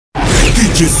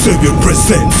DJ Sever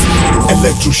presents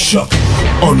Electroshock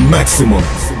on Maximum.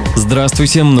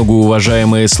 Здравствуйте,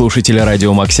 многоуважаемые слушатели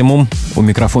радио Максимум. У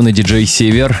микрофона диджей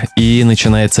Север, и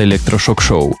начинается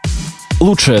электрошок-шоу.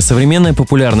 Лучшая современная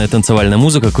популярная танцевальная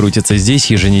музыка крутится здесь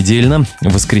еженедельно,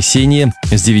 в воскресенье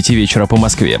с 9 вечера по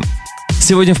Москве.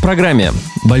 Сегодня в программе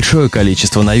большое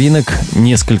количество новинок,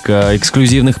 несколько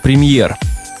эксклюзивных премьер.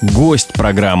 Гость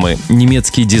программы —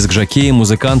 немецкий диск-жокей и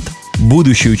музыкант,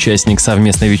 будущий участник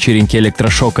совместной вечеринки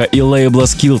электрошока и лейбла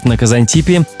Skilled на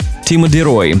Казантипе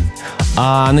Timo.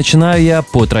 А начинаю я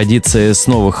по традиции с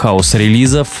новых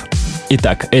хаус-релизов.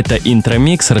 Итак, это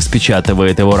интро-микс,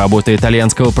 распечатывает его работа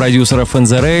итальянского продюсера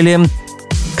Фензерелли.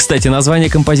 Кстати, название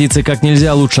композиции как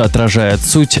нельзя лучше отражает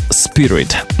суть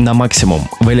Spirit на максимум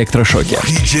в электрошоке.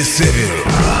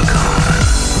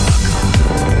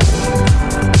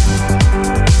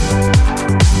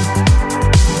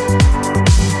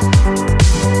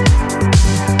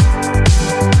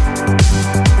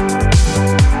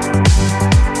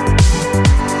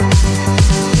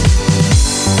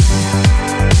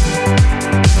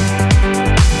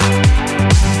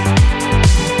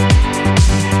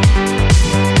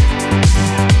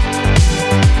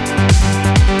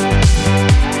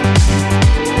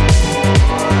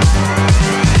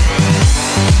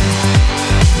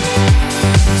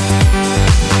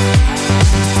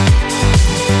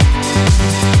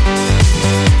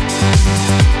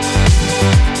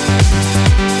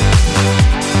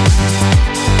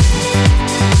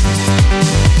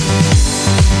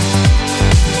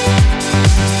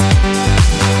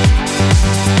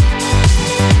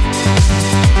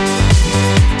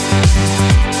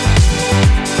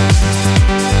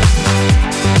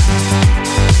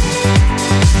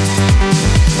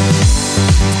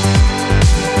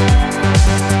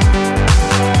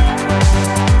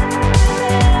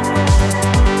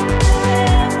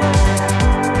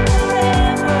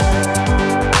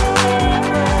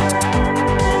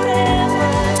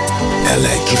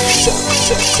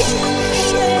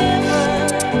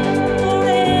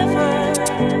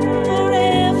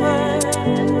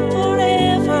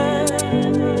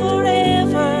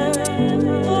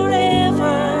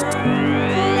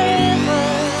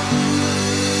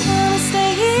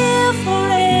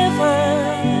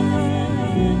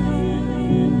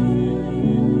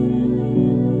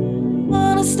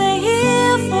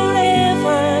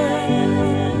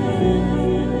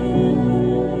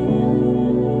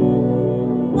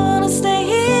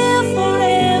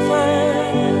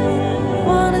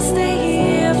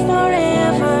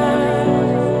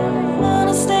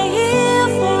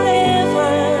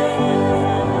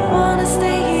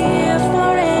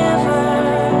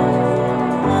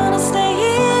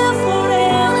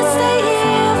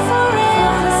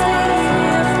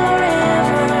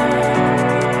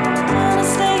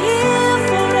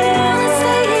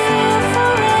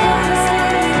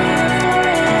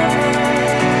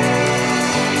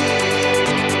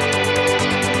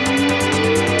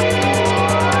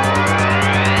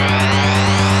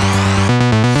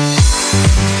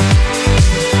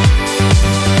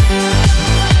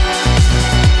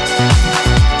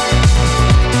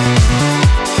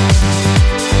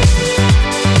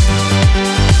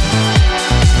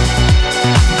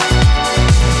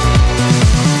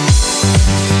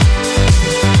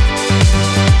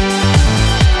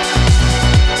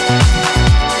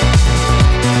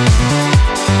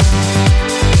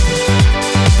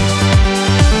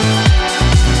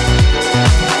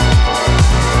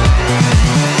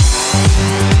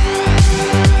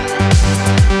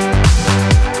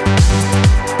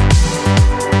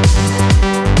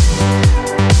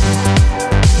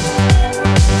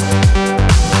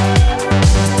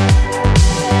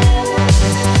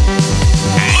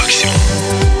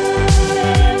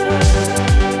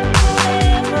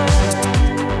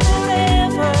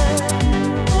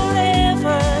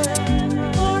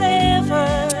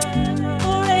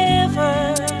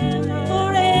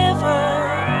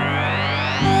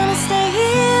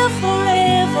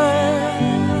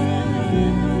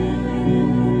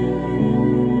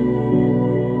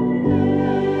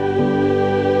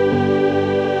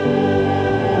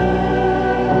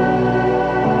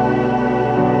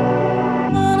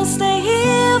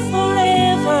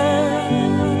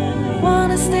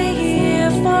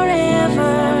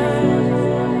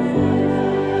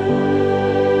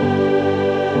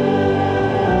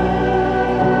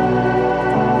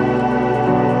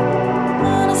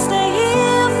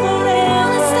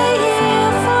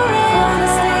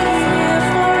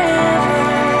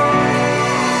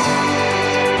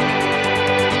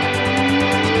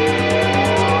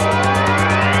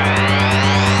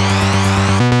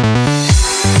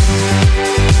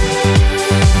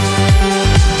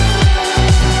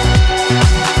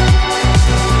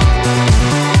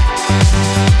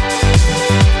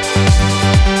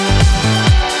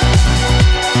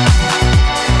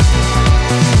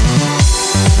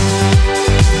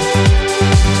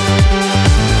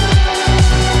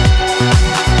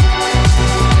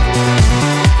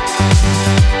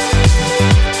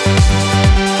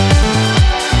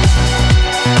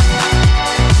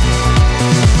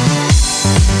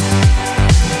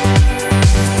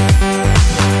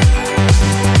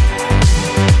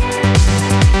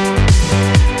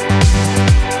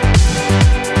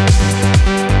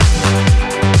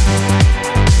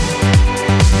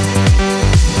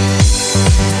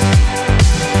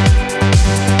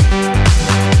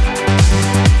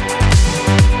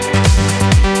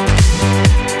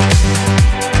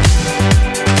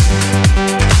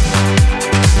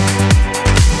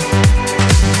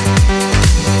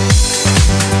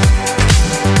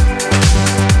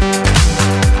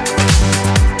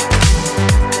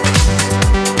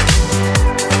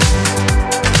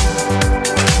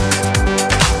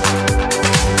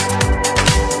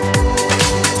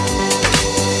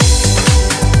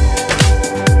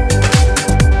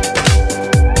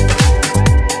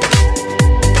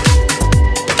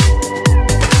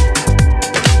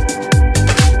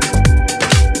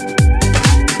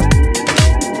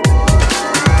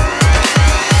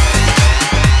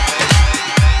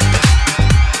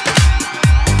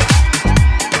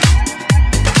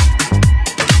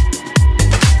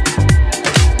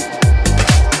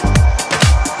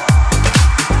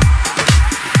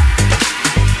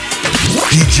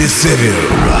 DJ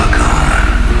Sever.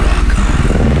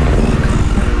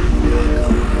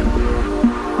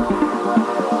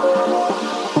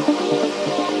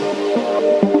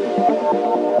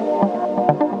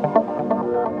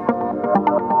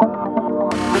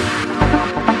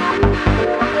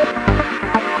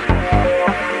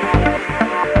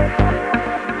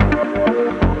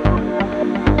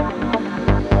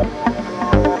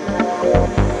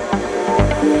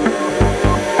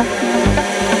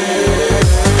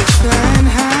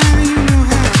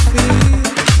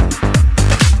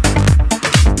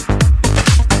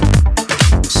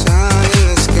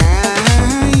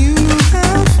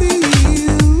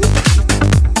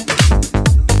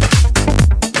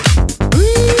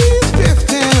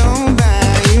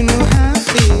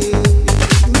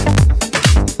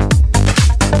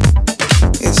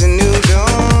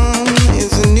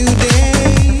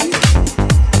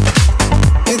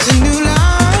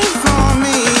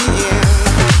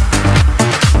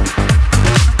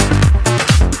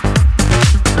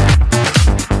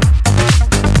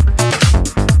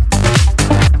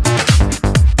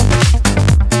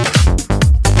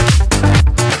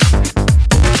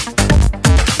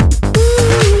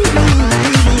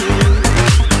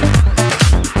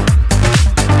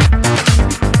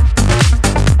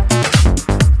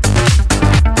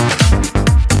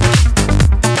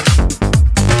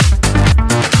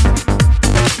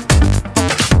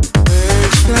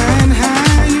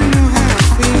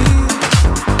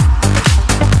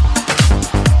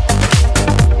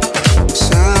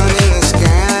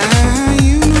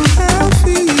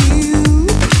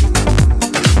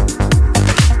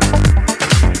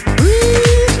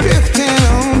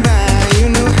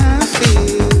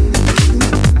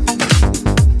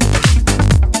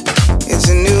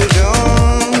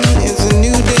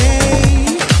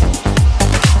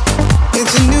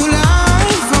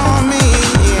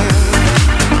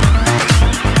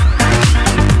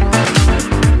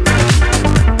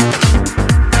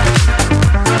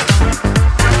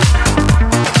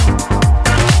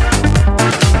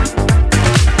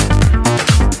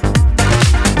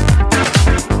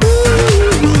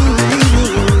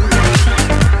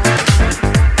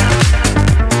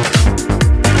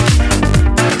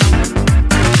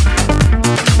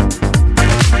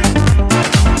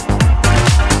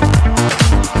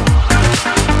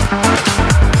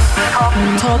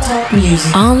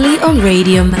 Only on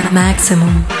Radio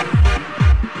Maximum.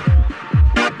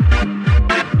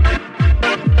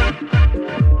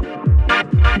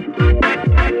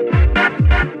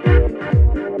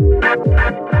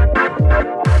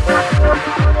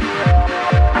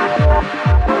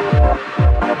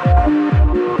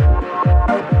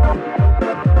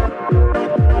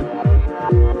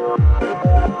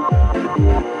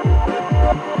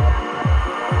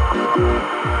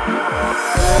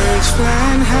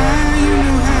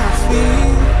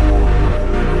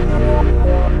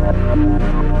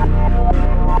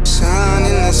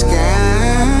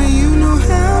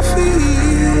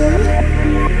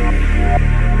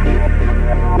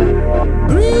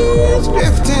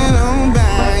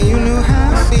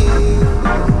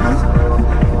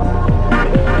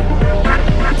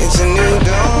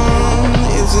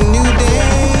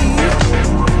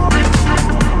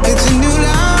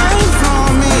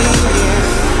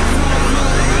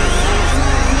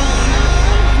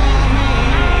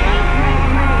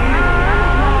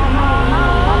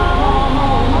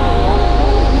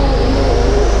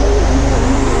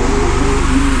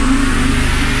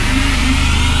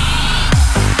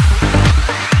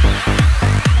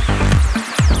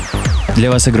 Для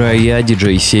вас играю я,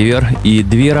 диджей Север, и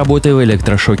 2 работы в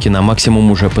электрошоке на максимум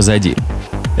уже позади.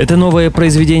 Это новое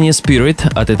произведение Spirit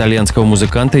от итальянского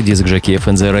музыканта, диск-жокея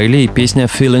Фензерелли и песня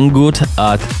Feeling Good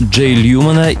от Джей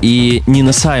Люмана и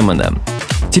Нина Саймона.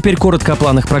 Теперь коротко о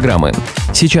планах программы.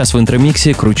 Сейчас в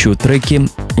интромиксе кручу треки,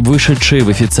 вышедшие в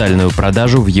официальную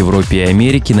продажу в Европе и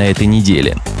Америке на этой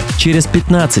неделе. Через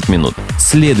 15 минут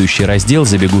следующий раздел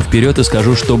забегу вперед и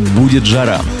скажу, что будет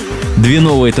жара. 2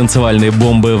 новые танцевальные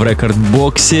бомбы в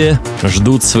рекорд-боксе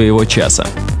ждут своего часа.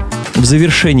 В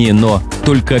завершении, но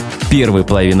только первой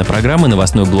половины программы,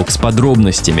 новостной блок с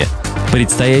подробностями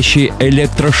предстоящей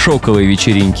электрошоковой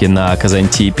вечеринки на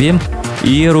Казантипе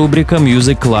и рубрика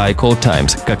Music Like All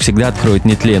Times, как всегда, откроет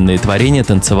нетленные творения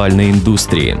танцевальной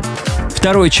индустрии.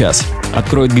 Второй час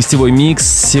откроет гостевой микс.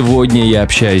 Сегодня я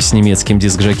общаюсь с немецким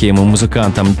диск-жокеем и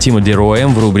музыкантом Тимо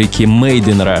в рубрике Made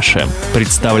in Russia.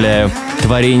 Представляю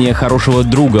творение хорошего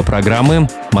друга программы,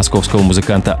 московского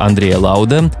музыканта Андрея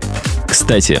Лауда.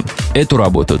 Кстати, эту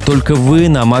работу только вы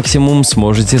на максимум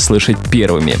сможете слышать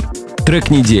первыми.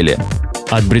 Трек недели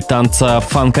от британца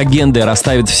фанк-агенды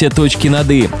расставит все точки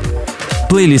над «и».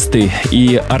 Плейлисты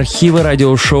и архивы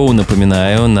радиошоу,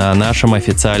 напоминаю, на нашем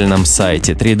официальном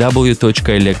сайте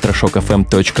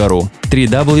www.electroshockfm.ru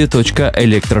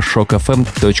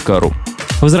www.electroshockfm.ru.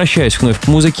 Возвращаюсь вновь к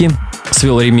музыке.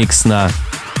 Свел ремикс на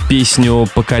песню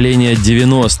поколения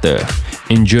 90-х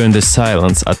 «Enjoying the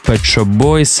Silence» от Pet Shop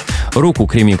Boys. Руку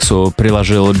к ремиксу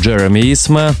приложил Джереми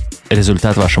Исма.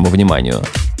 Результат вашему вниманию.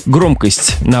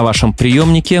 Громкость на вашем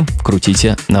приемнике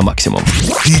крутите на максимум.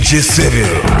 DJ Sever.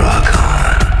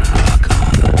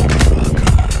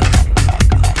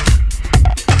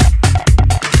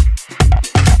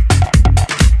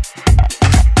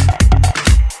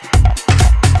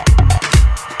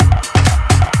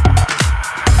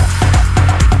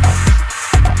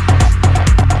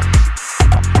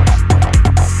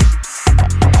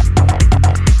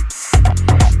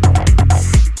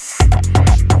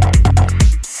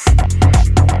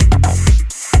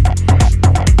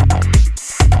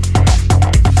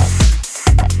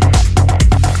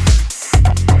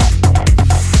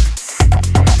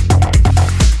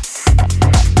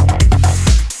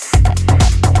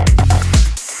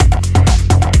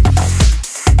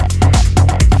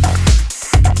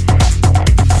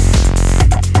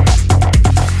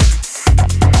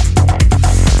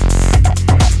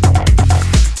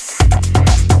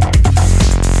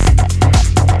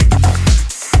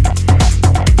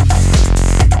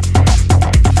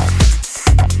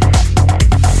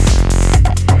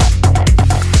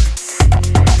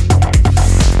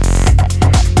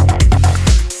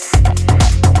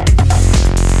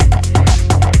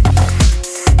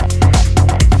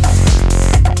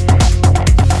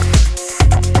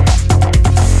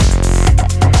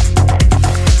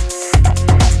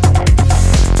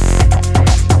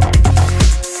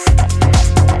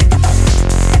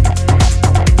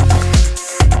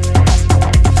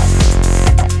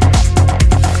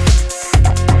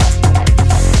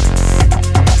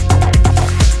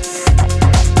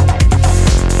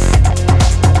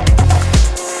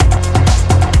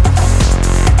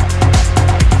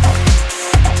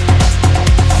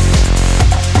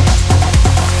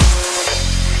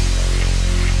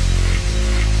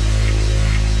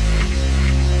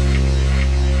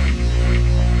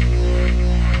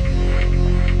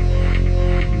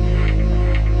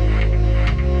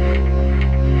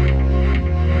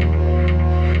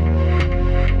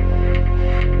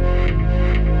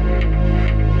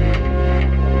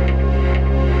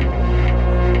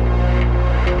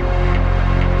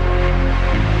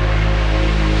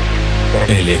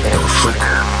 Электрошок.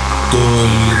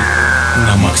 Только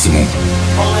на максимум.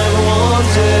 All I ever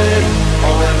wanted,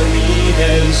 all I ever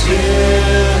needed is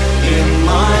here in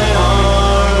my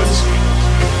arms.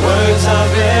 Words are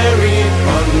very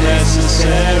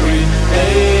unnecessary,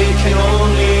 they can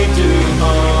only do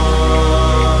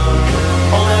harm.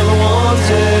 All I ever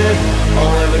wanted, all I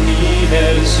ever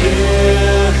needed is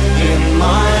here in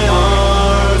my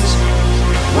arms.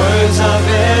 Words are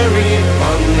very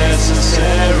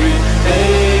unnecessary,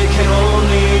 they can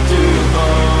only do harm.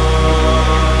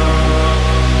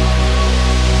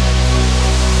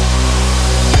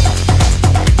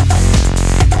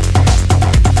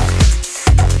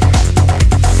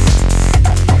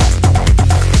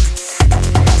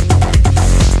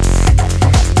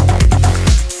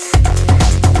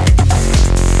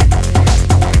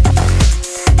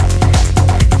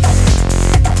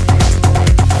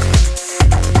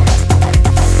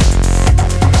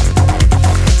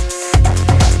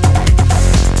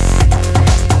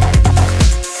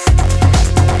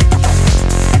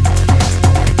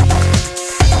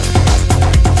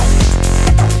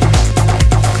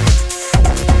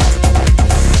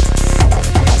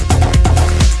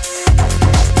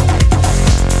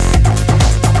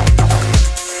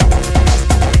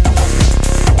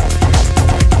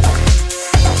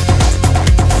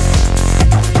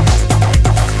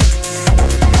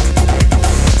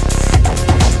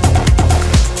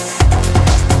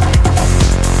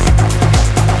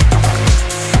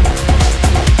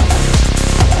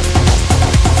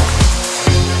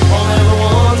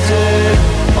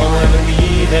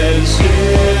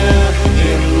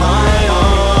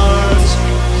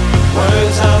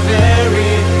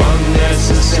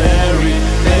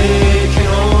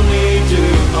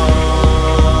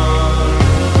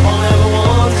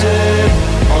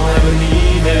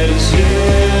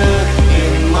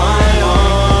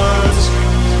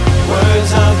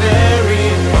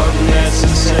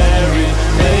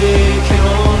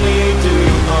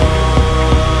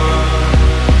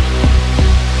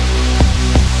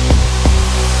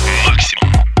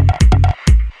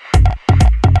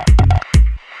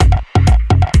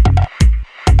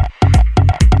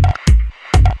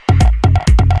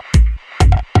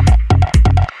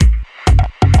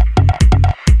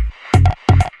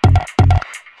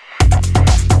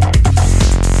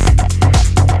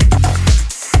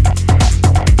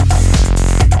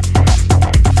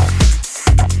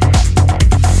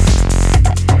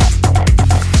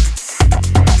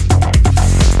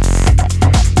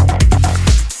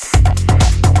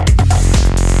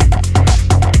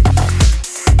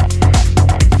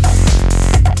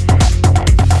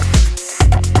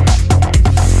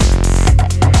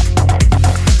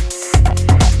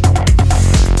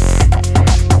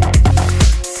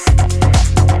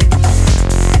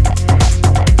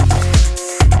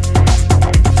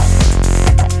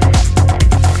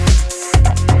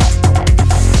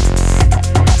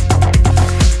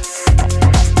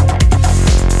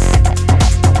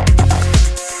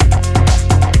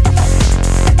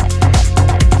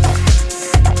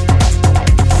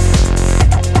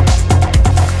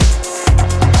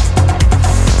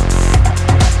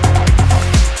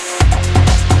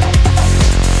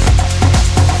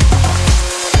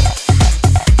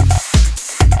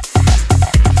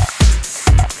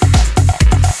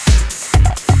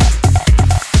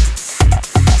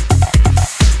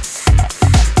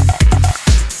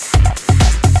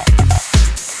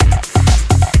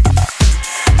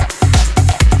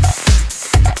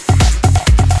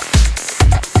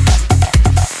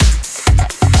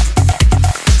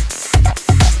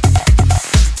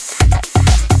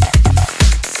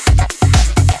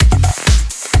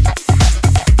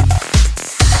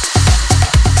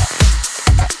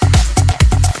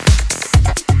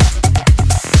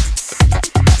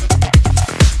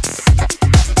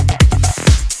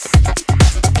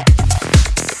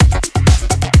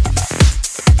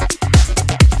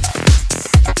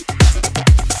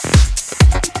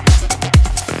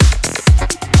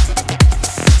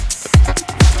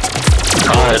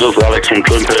 Hi, this is Alex from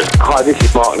Trumpet. Hi, this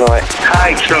is Mark Knight.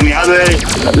 Hi, Sammy.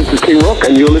 This is King Rock,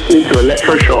 and you're listening to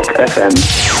Electroshock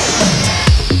FM.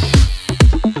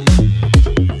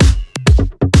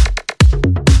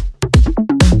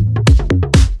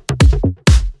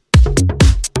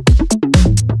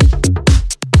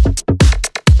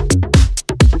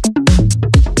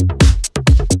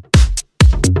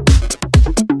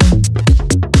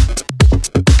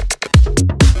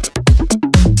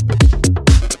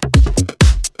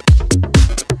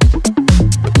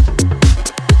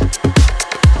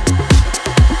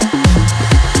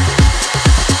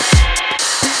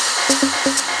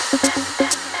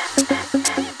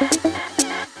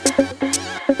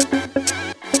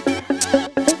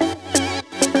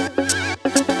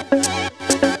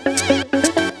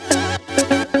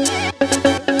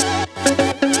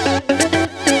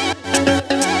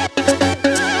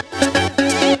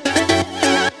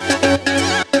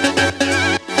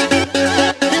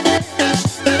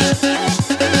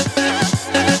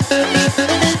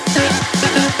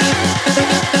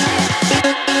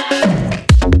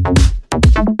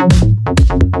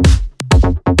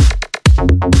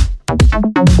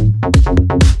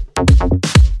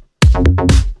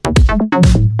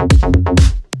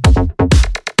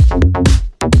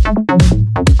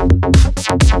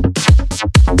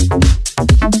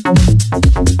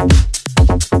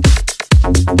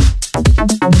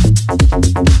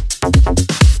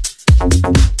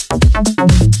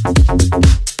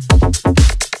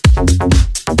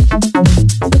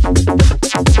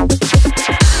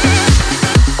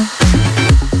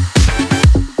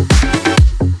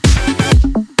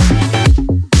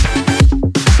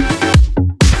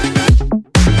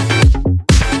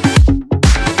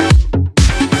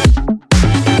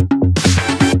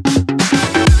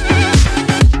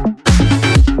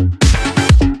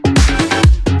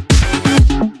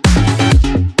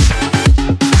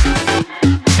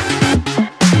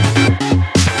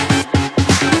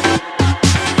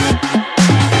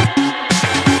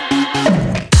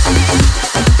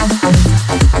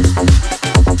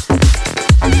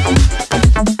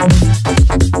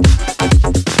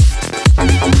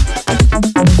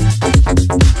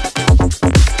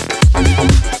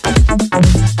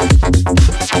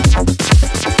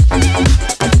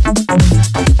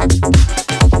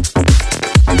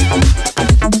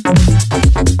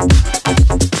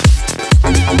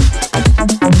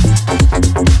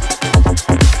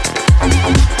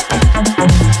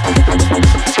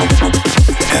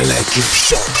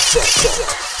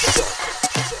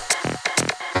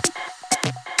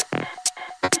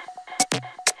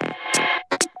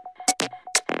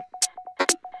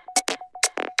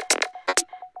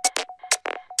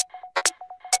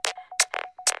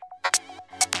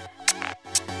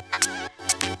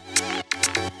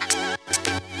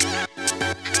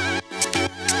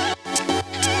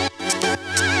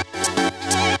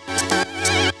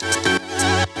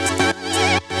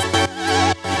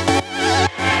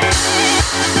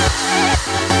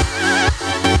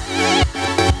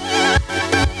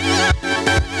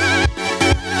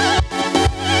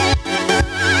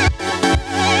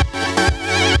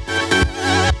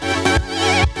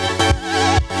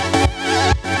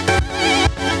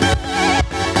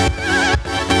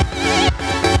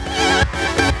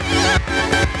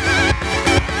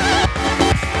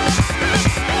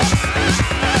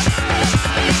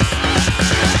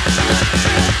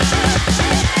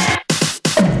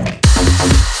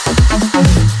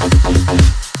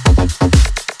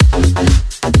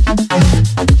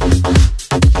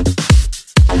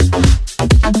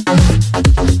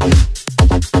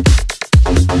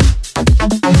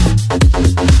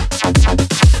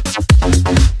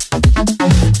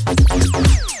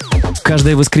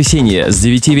 Каждое воскресенье с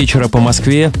 9 вечера по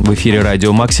Москве в эфире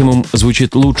 «Радио Максимум»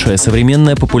 звучит лучшая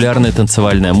современная популярная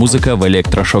танцевальная музыка в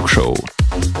электрошок-шоу.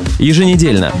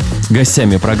 Еженедельно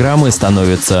гостями программы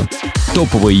становятся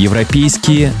топовые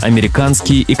европейские,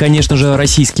 американские и, конечно же,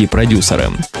 российские продюсеры.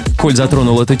 Коль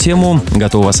затронул эту тему,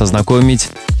 готов вас ознакомить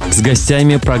с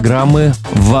гостями программы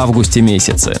в августе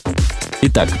месяце.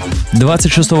 Итак,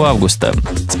 26 августа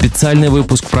специальный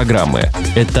выпуск программы.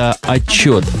 Это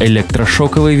отчет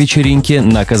электрошоковой вечеринки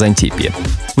на Казантипе.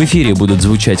 В эфире будут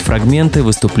звучать фрагменты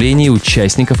выступлений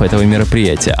участников этого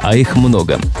мероприятия, а их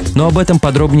много. Но об этом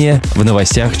подробнее в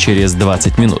новостях через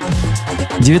 20 минут.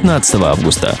 19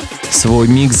 августа свой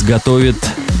микс готовит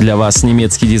для вас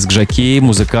немецкий диск-жокей,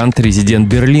 музыкант, резидент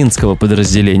берлинского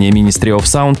подразделения Ministry of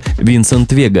Sound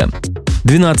Винсент Вега.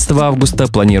 12 августа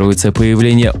планируется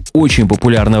появление очень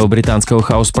популярного британского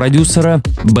хаус-продюсера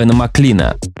Бена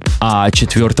Маклина. А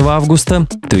 4 августа,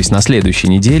 то есть на следующей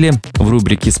неделе, в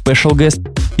рубрике Special Guest,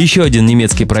 еще один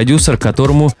немецкий продюсер,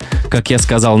 которому, как я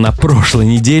сказал на прошлой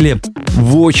неделе,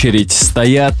 в очередь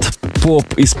стоят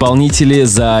поп-исполнители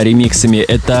за ремиксами.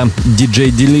 Это DJ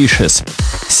Delicious.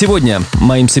 Сегодня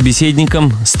моим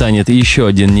собеседником станет еще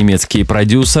один немецкий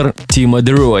продюсер Timo,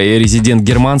 резидент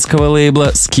германского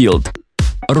лейбла Skilled.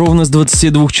 Ровно с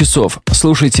 22 часов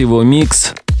слушайте его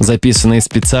микс, записанный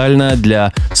специально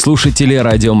для слушателей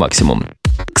Радио Максимум.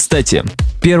 Кстати,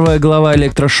 первая глава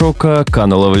Электрошока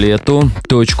канула в лету.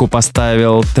 Точку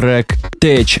поставил трек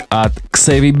Tech от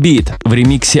Xavi Beat в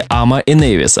ремиксе Ама и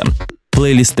Невиса.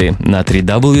 Плейлисты на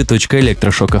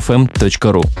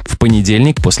www.electroshockfm.ru в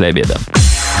понедельник после обеда.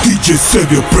 DJ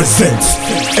Sever presents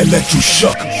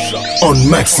Electroshock on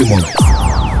Maximum.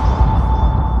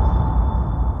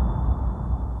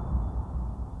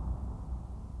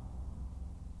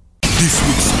 This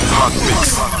week's hot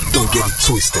mix. Don't get it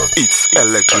twisted. It's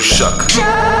Electroshock.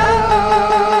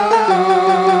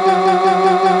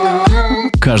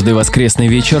 Каждый воскресный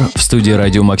вечер в студии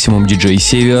Радио Максимум диджей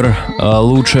Север.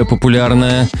 Лучшая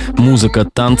популярная музыка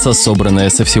танца, собранная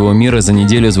со всего мира, за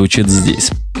неделю звучит здесь.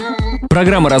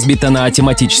 Программа разбита на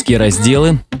тематические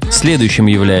разделы. Следующим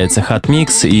является Hot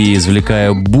Mix, и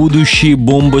извлекаю будущие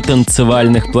бомбы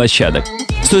танцевальных площадок.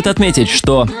 Стоит отметить,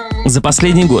 что за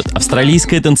последний год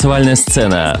австралийская танцевальная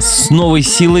сцена с новой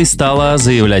силой стала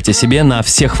заявлять о себе на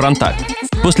всех фронтах.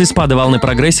 После спада волны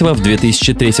прогрессива в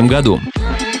 2003 году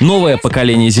новое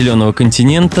поколение зеленого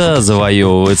континента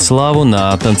завоевывает славу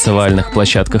на танцевальных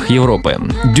площадках Европы.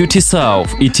 Duty South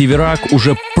и TV Rock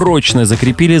уже прочно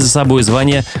закрепили за собой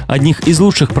звание одних из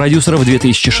лучших продюсеров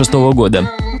 2006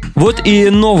 года. Вот и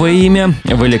новое имя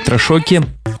в электрошоке.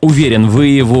 Уверен, вы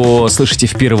его слышите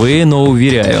впервые, но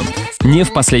уверяю, не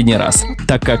в последний раз,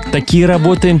 так как такие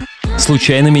работы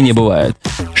случайными не бывают.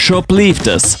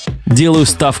 Shoplifters. Делаю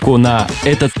ставку на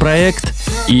этот проект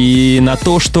и на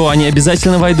то, что они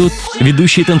обязательно войдут в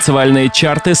ведущие танцевальные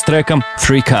чарты с треком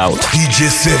Freak Out. DJ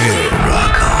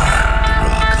Sever.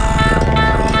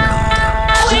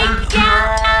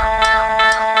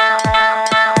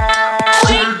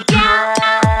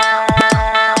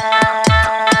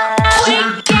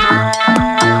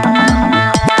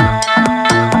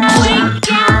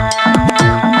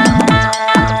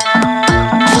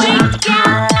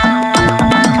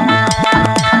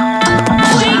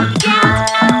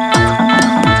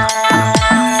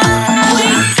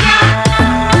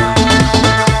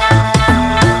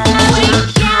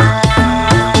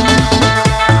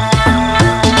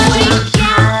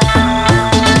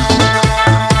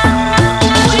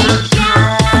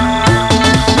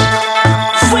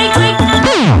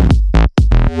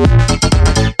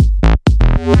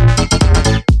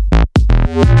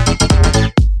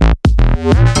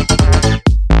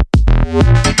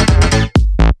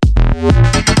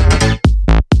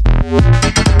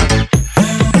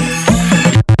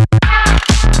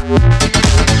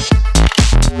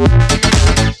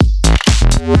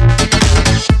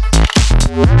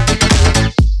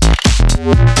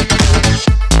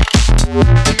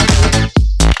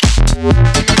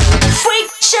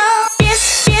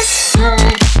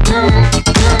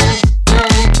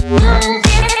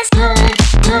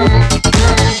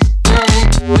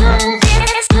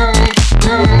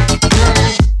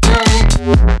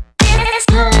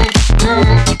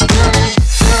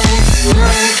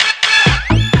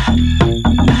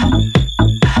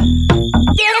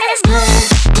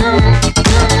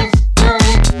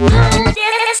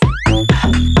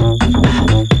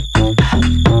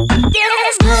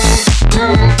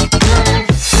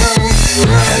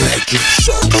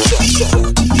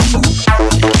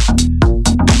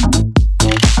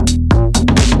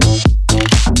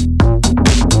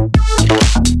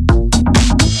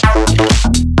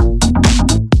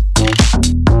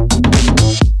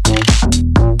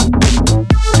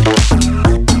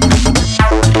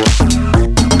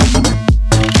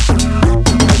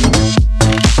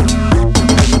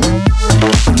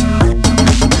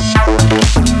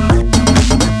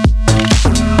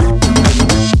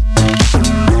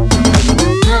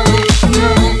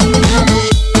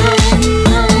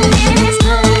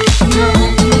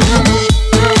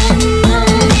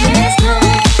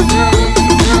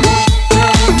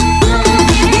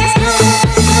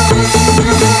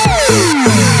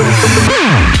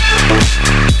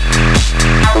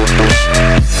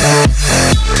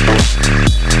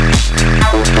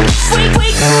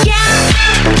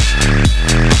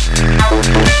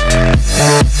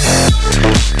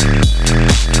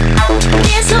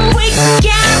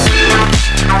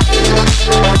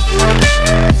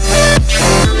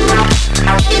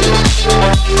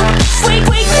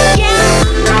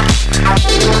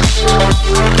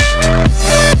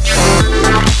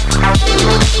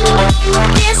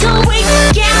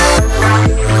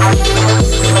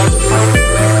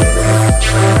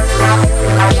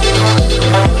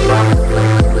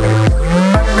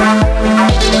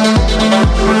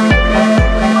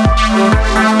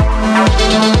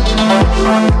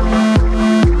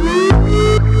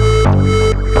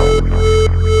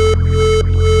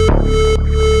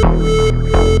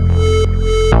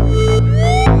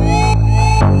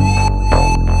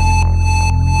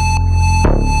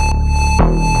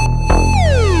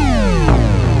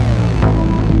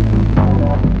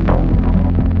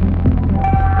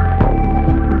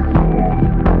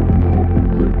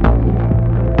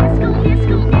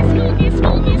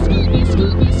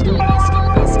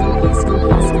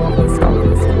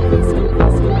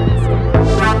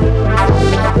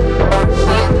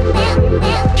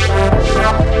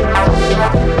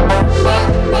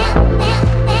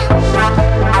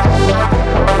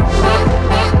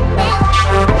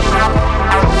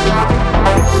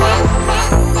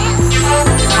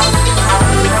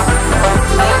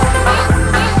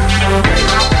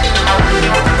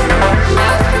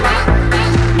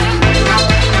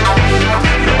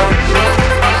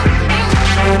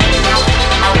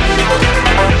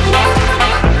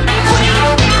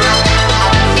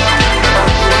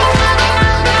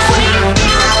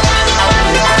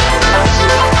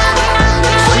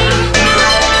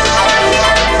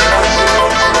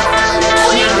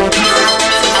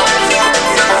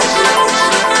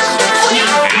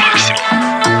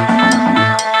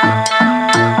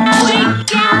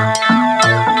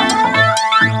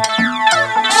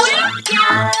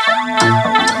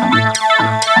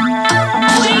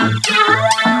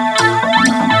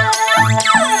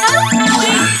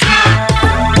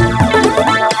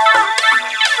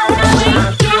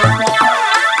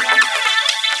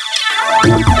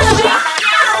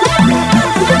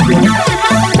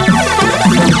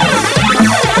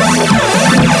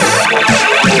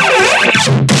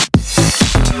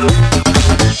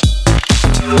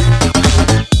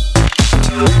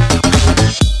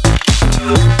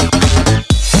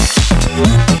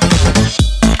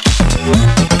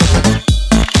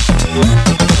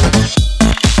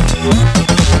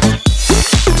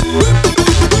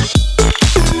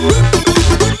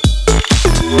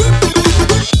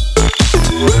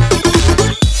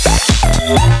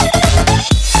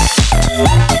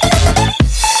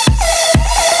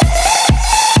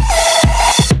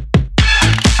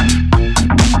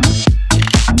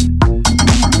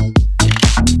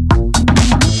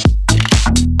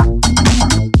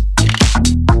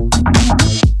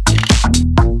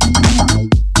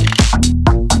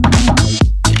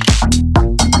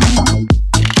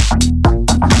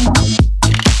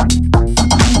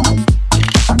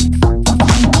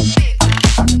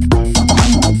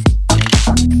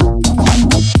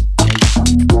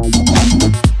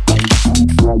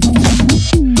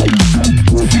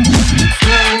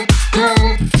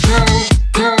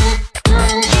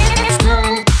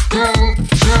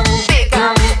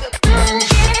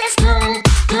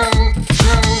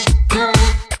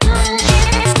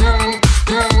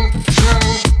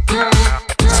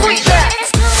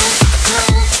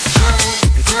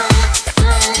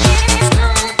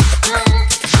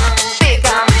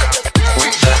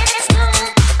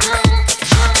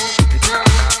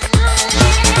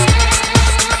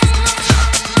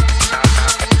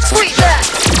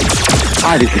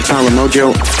 Hi, this is Paolo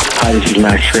Mojo. Hi, this is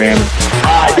Max Graham.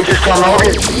 Hi, this is Tom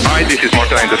Hogan. Hi, this is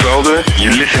Martijn de Velde.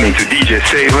 You're listening to DJ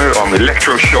Sever on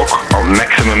Electroshock on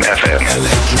Maximum FM.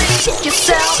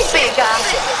 Yourself bigger.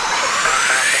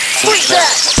 Who's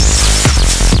that?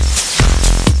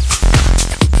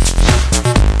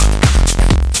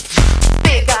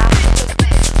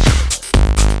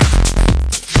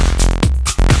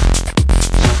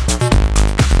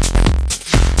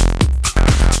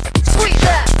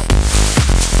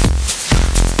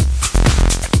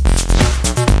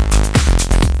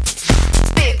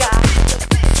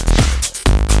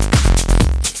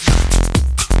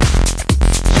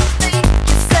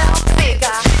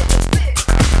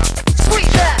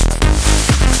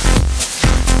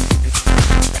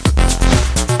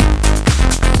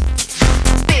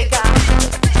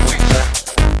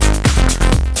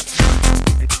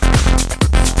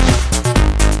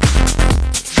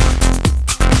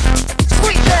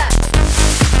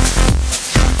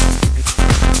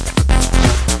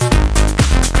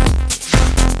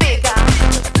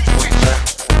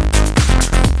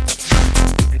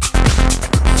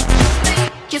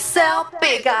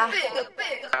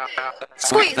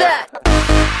 Squeeze that.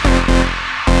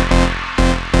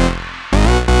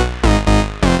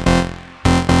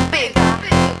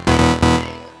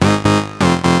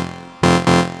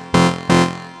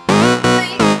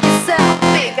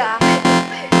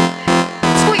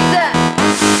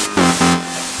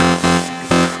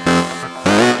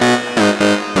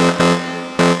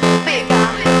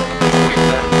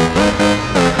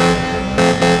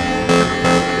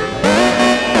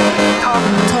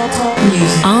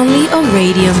 Only on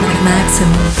Radio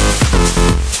Maximum.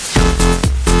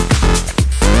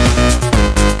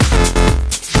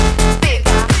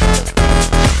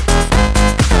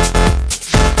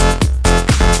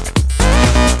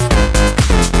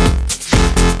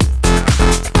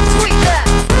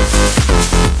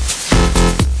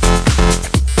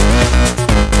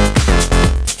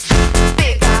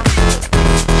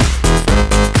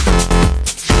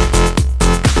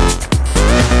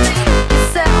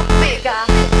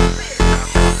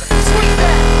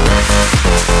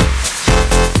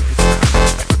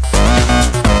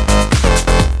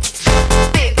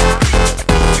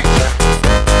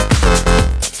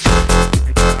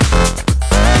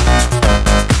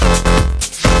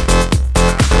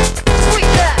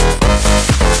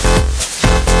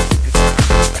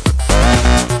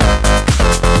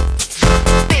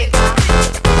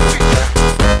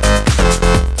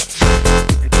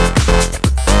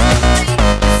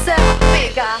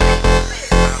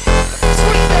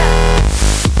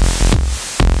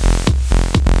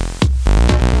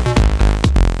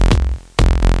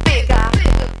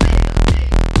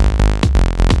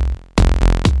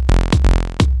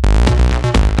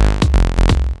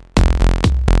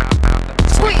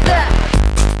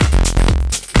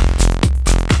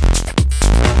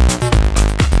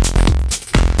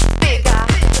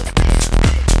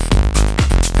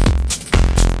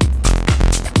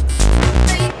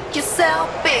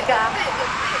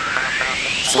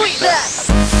 Squeeze that.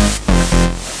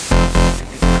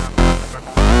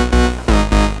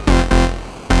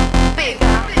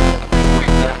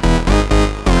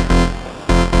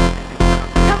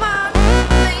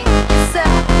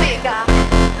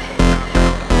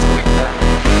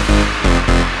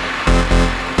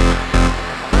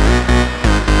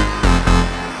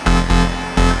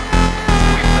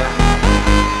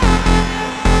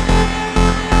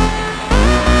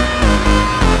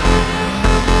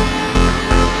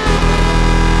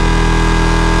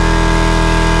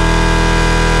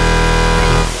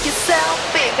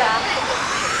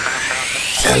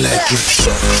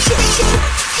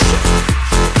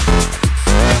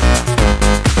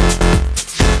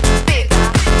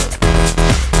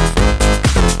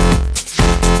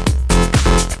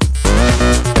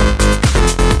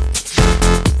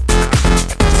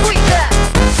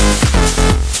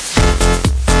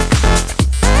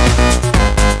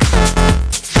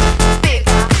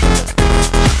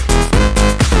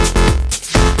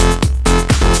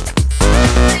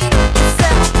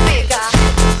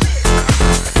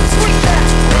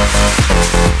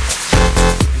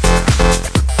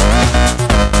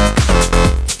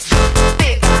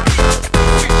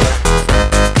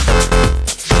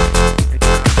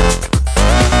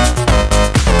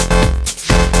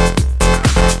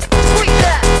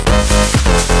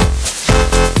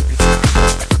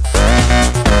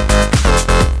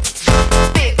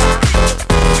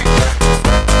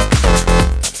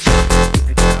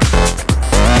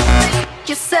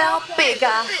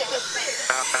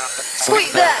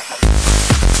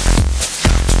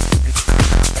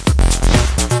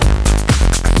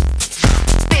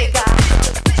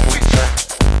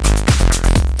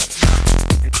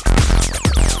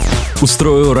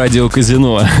 Устрою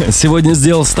радиоказино. Сегодня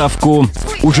сделал ставку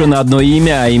уже на одно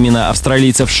имя, а именно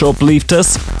австралийцев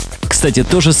Shoplifters. Кстати,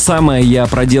 то же самое я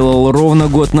проделал ровно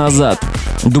год назад.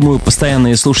 Думаю,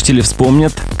 постоянные слушатели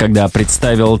вспомнят, когда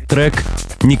представил трек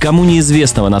никому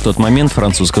неизвестного на тот момент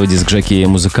французского диск-жокея и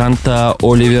музыканта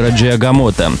Оливера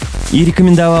Джиагамота и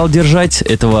рекомендовал держать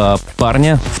этого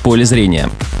парня в поле зрения.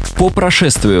 По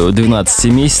прошествию 12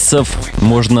 месяцев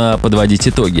можно подводить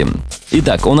итоги.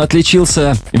 Итак, он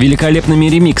отличился великолепными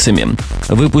ремиксами.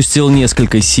 Выпустил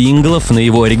несколько синглов, на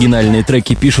его оригинальные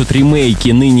треки пишут ремейки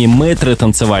ныне мэтры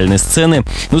танцевальной сцены,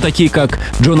 такие как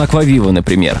Джон Аквавива,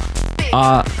 например.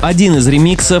 А один из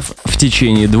ремиксов в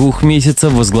течение 2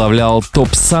 месяцев возглавлял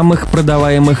топ самых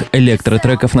продаваемых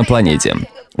электротреков на планете.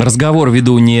 Разговор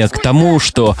веду не к тому,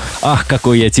 что «ах,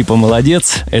 какой я типа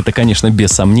молодец», это, конечно,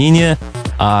 без сомнения,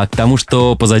 а к тому,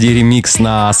 что позади ремикс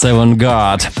на Seven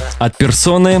God от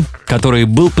персоны, которой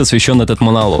был посвящен этот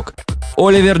монолог.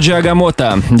 Оливер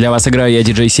Джиагамота. Для вас играю я,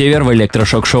 диджей Север, в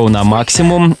Электрошок-шоу на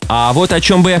максимум. А вот о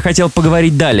чем бы я хотел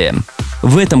поговорить далее.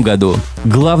 В этом году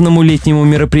главному летнему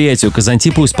мероприятию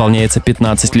Казантипу исполняется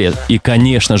 15 лет. И,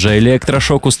 конечно же,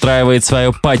 Электрошок устраивает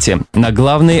свое пати на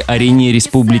главной арене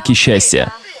Республики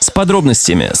Счастья. С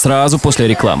подробностями сразу после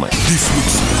рекламы.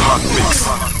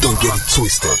 Don't get it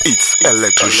twisted. It's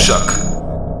Electroshock.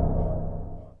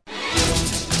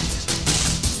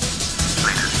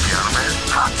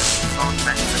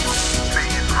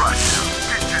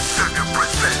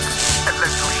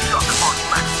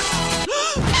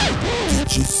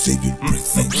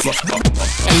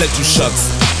 Electroshocks,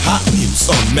 hot news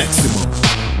on maximum.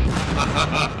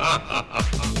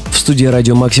 В студии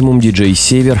радио Максимум диджей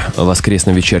Север в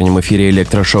воскресном вечернем эфире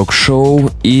Электрошок-шоу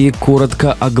и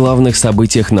коротко о главных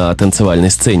событиях на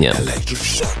танцевальной сцене.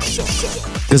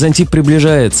 Казантип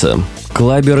приближается.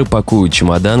 Клаберы пакуют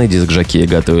чемоданы, диск-жокеи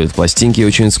готовят пластинки, и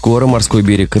очень скоро морской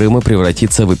берег Крыма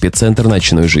превратится в эпицентр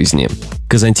ночной жизни.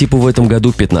 Казантипу в этом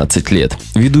году 15 лет.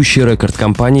 Ведущие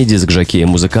рекорд-компании диск-жокеи и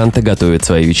музыканты готовят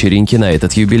свои вечеринки на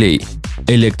этот юбилей.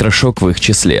 Электрошок в их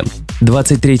числе.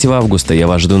 23 августа я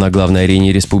вас жду на главной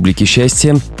арене Республики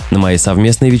Счастья на моей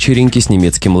совместной вечеринке с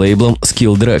немецким лейблом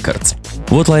Skilled Records.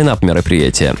 Вот лайнап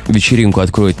мероприятия. Вечеринку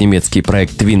откроет немецкий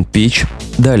проект Twin Pitch.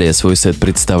 Далее свой сет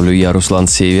представлю я, Руслан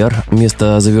Север.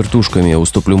 Место за вертушками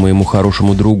уступлю моему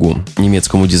хорошему другу,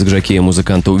 немецкому диск-жокею и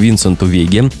музыканту Винсенту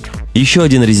Веге. Еще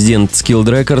один резидент Skilled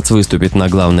Records выступит на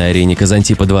главной арене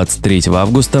Казантипа 23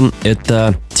 августа.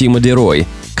 Это Тимо.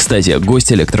 Кстати,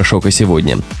 гость Электрошока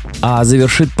сегодня. А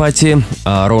завершит пати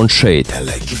Рон Шейд.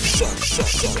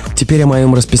 Теперь о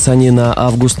моем расписании на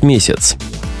август месяц.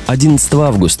 11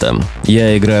 августа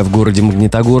я играю в городе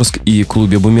Магнитогорск и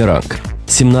клубе «Бумеранг».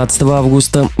 17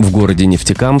 августа в городе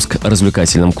Нефтекамск,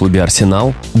 развлекательном клубе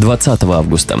 «Арсенал». 20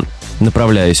 августа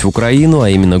направляюсь в Украину, а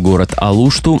именно город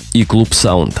Алушту и клуб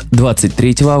 «Саунд».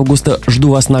 23 августа жду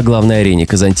вас на главной арене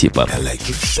Казантипа.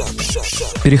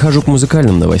 Перехожу к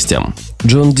музыкальным новостям.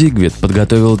 Джон Дигвид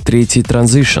подготовил третий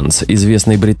Transitions.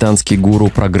 Известный британский гуру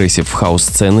прогрессив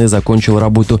хаус-сцены закончил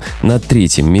работу над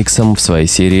третьим миксом в своей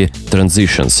серии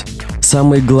Transitions.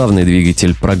 Самый главный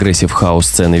двигатель прогрессив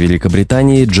хаус-сцены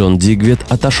Великобритании, Джон Дигвид,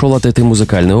 отошел от этой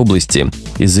музыкальной области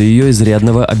из-за ее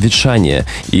изрядного обветшания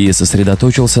и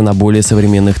сосредоточился на более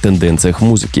современных тенденциях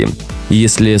музыки.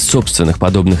 Если собственных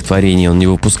подобных творений он не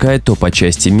выпускает, то по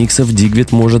части миксов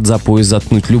Дигвид может за пояс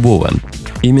заткнуть любого.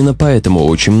 Именно поэтому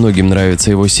очень многим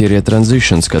нравится его серия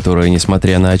Transitions, которая,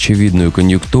 несмотря на очевидную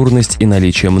конъюнктурность и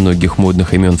наличие многих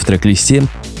модных имен в трек-листе,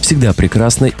 всегда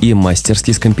прекрасно и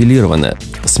мастерски скомпилирована,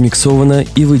 смиксована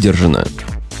и выдержана.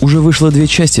 Уже вышло 2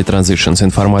 части Transitions.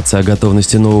 Информация о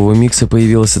готовности нового микса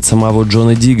появилась от самого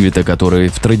Джона Дигвида, который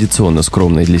в традиционно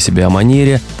скромной для себя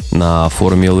манере на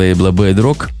форуме лейбла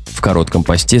Bedrock в коротком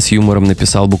посте с юмором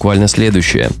написал буквально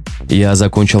следующее: «Я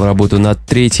закончил работу над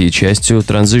 3-й частью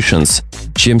Transitions,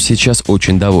 чем сейчас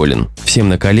очень доволен. Всем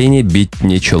на колени, бить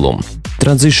мне челом».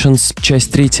 Transitions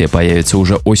часть 3 появится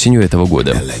уже осенью этого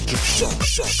года.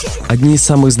 Одни из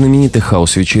самых знаменитых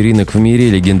хаус-вечеринок в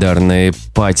мире, легендарные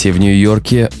пати в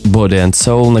Нью-Йорке Body and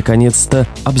Soul, наконец-то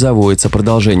обзаводится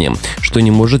продолжением, что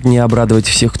не может не обрадовать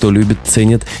всех, кто любит,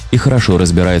 ценит и хорошо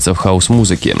разбирается в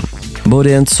хаус-музыке.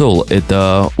 Body and Soul –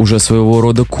 это уже своего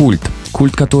рода культ,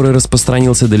 который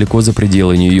распространился далеко за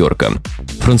пределы Нью-Йорка.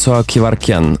 Франсуа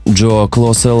Кеваркян, Джо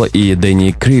Клосел и Дэнни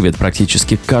Кривет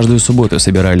практически каждую субботу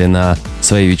собирали на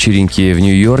свои вечеринки в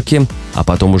Нью-Йорке, а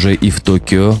потом уже и в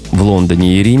Токио, в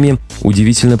Лондоне и Риме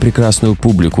удивительно прекрасную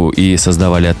публику и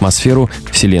создавали атмосферу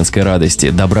вселенской радости,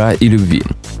 добра и любви.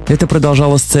 Это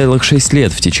продолжалось целых 6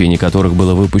 лет, в течение которых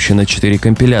было выпущено 4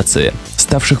 компиляции,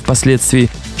 ставших впоследствии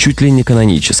чуть ли не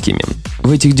каноническими.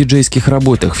 В этих диджейских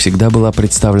работах всегда была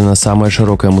представлена самая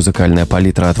широкая музыкальная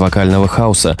палитра от вокального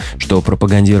хауса, что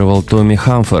пропагандировал Томми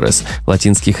Хамферес,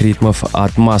 латинских ритмов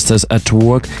от Masters at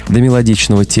Work до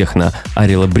мелодичного техно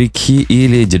Арила Брикхи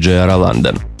или диджея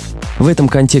Роланда. В этом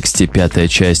контексте пятая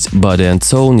часть Body and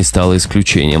Soul не стала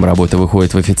исключением. Работа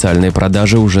выходит в официальные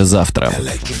продажи уже завтра.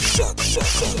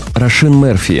 Рашин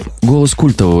Мерфи, голос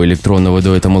культового электронного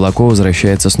дуэта «Молоко»,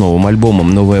 возвращается с новым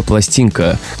альбомом. Новая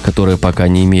пластинка, которая пока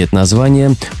не имеет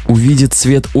названия, увидит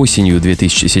свет осенью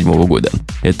 2007 года.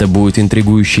 Это будет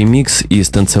интригующий микс из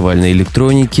танцевальной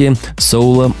электроники,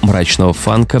 соула, мрачного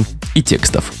фанка и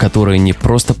текстов, которые не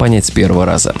просто понять с первого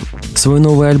раза. Свой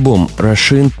новый альбом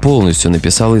Рашин полностью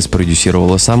написала и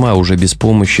спродюсировала сама, уже без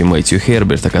помощи Мэтью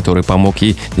Херберта, который помог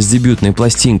ей с дебютной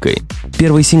пластинкой.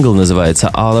 Первый сингл называется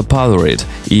All Apolored,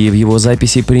 и в его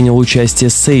записи принял участие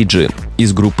Сейджи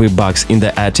из группы Bugs in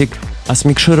the Attic, а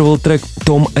смикшировал трек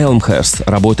Том Элмхерст,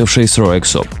 работавший с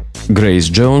Роэксо, Грейс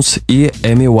Джонс и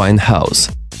Эми Уайнхаус.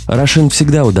 Рашин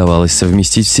всегда удавалось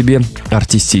совместить в себе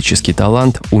артистический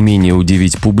талант, умение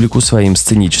удивить публику своим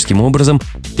сценическим образом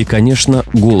и, конечно,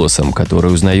 голосом,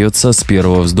 который узнается с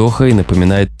первого вздоха и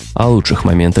напоминает о лучших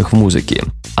моментах в музыке.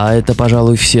 А это,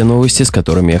 пожалуй, все новости, с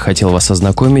которыми я хотел вас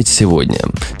ознакомить сегодня.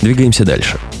 Двигаемся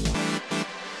дальше.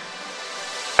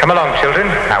 Come along, children.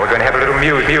 Now we're going to have a little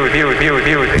music.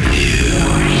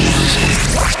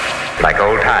 Like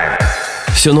old times.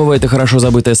 Все новое — это хорошо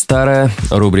забытое старое.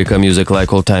 Рубрика Music Like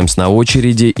Old Times на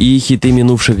очереди, и хиты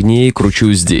минувших дней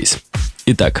кручу здесь.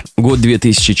 Итак, год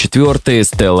 2004,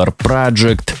 Stellar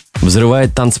Project,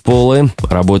 взрывает танцполы,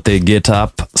 работая Get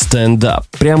Up, Stand Up.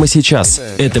 Прямо сейчас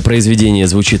это произведение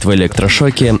звучит в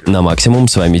электрошоке на максимум.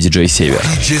 С вами диджей Север.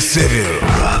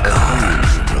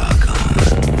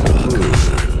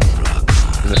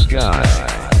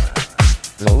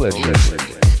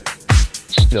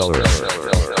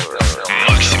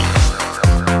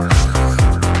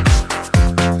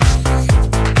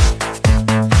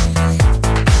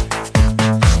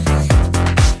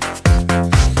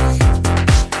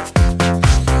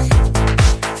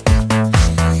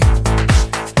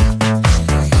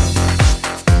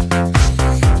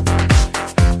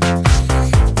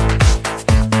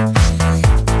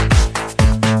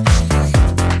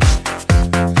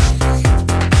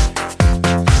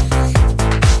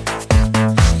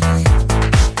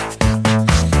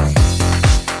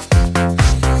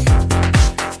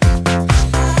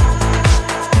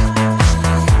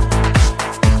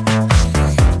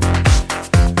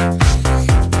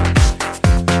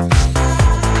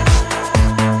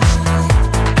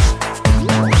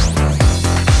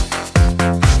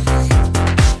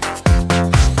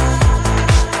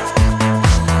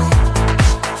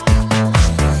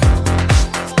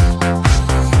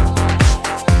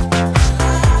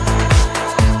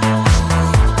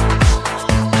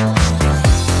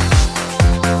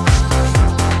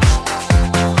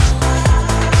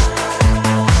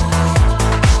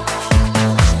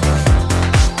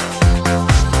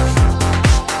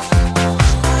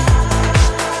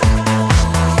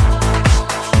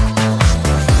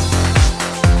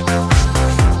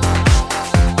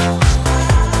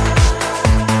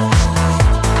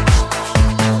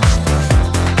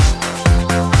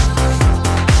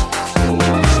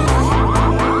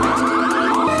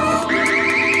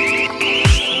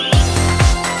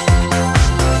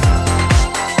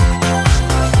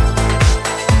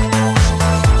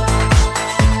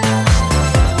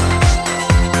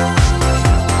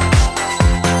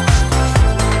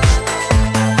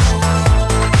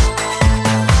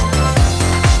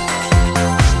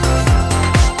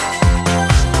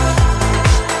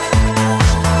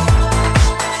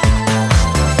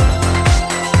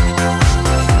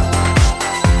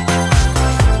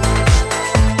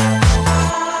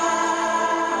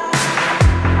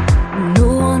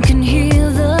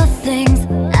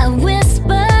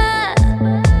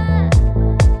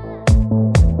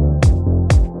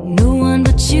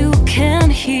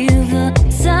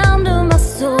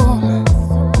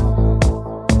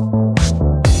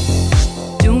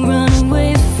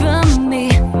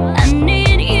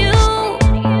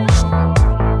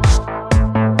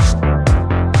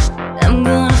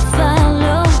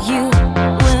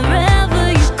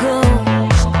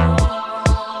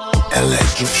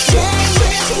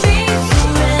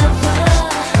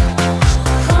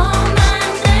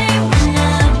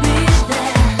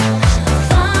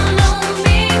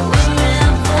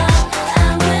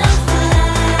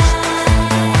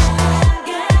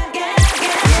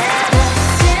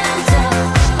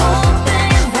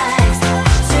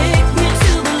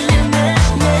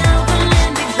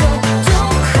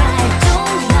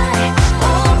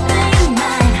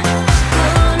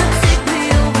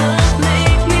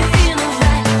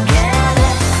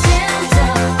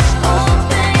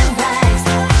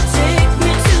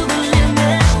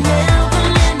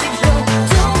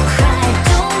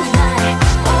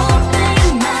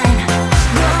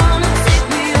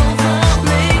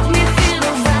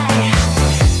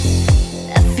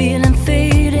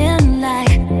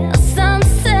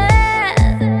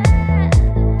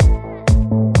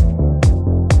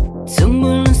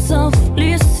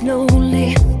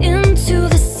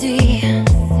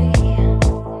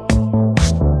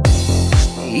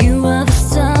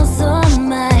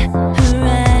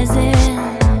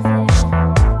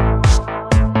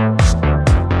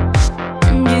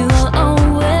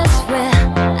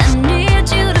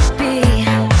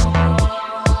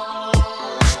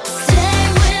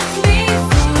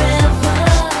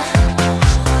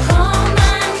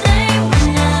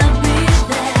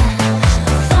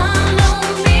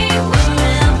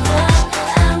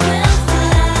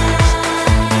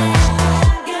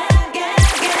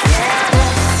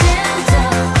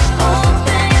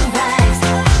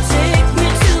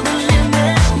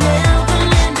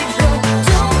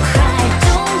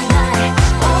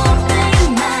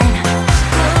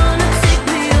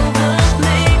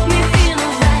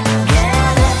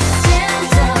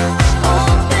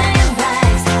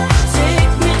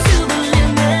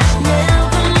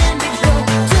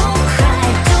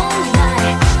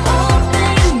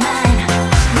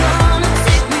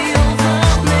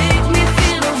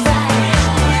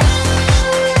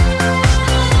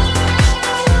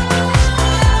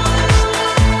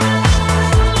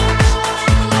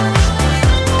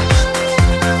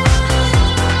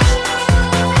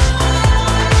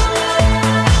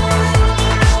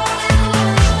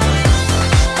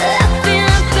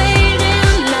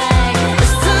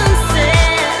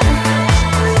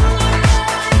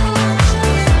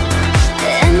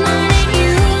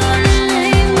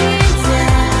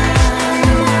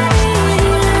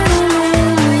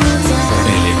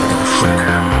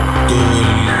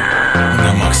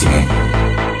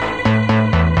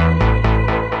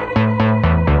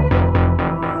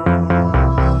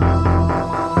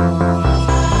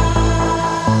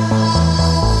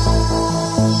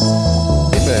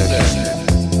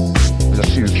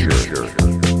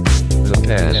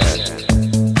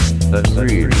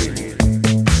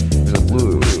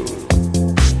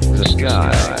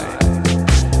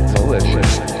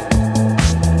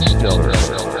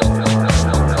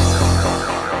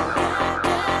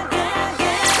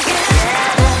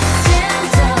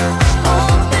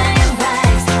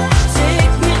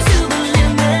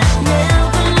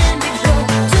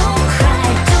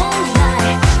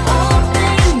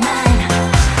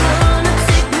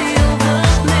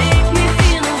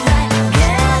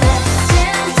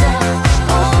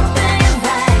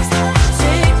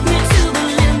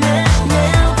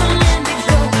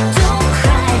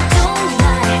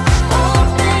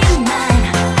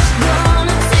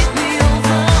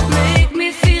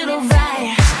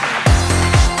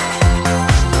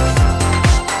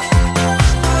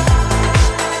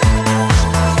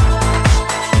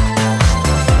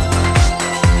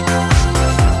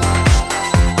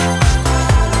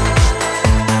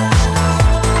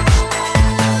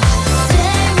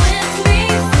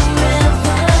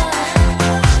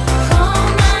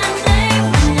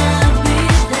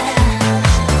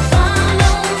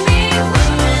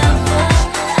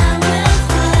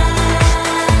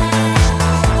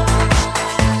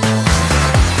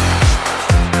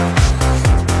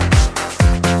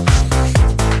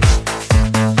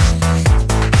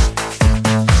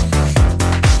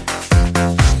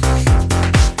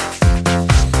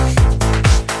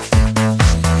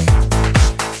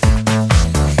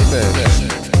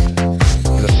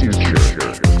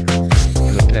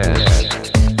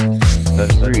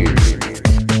 green,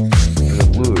 the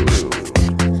blue,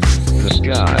 the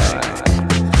sky,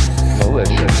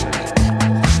 malicious,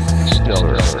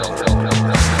 stellar.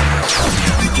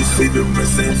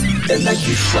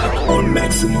 Electroshock on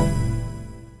maximum.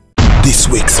 This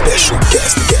week's special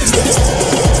guest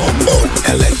on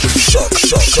Electroshock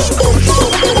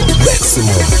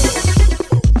maximum.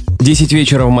 10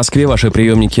 вечера в Москве, ваши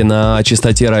приемники на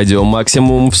частоте радио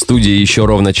 «Максимум». В студии еще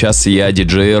ровно час, я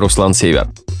диджей Руслан Север.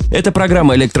 Это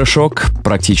программа «Электрошок».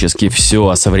 Практически все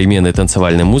о современной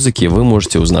танцевальной музыке вы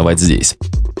можете узнавать здесь.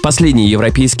 Последние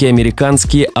европейские,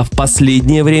 американские, а в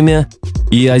последнее время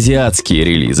и азиатские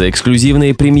релизы,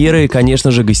 эксклюзивные премьеры и,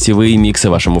 конечно же, гостевые миксы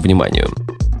вашему вниманию.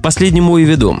 Последнему и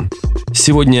веду.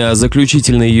 Сегодня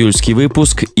заключительный июльский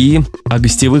выпуск и о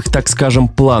гостевых, так скажем,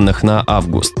 планах на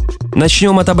август.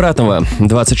 Начнем от обратного.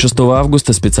 26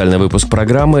 августа специальный выпуск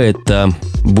программы. Это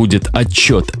будет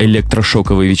отчет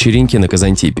электрошоковой вечеринки на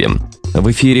Казантипе. В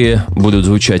эфире будут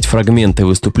звучать фрагменты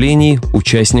выступлений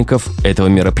участников этого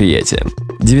мероприятия.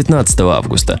 19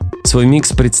 августа свой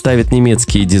микс представит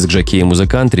немецкий диск-жокей и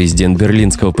музыкант, резидент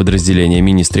берлинского подразделения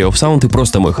Ministry of Sound и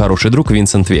просто мой хороший друг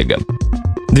Винсент Вега.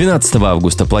 12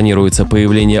 августа планируется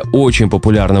появление очень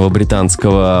популярного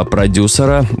британского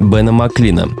продюсера Бена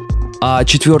Маклина. А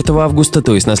 4 августа,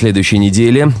 то есть на следующей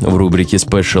неделе, в рубрике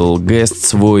Special Guest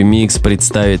свой микс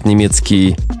представит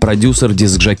немецкий продюсер,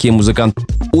 диск-жокей, музыкант,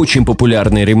 очень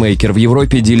популярный ремейкер в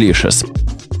Европе Delicious.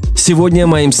 Сегодня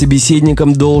моим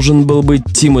собеседником должен был быть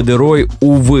Тимо Дерой,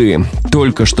 увы.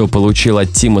 Только что получил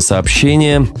от Тима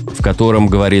сообщение, в котором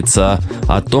говорится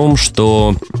о том,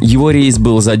 что его рейс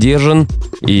был задержан,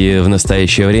 и в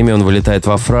настоящее время он вылетает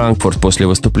во Франкфурт после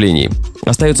выступлений.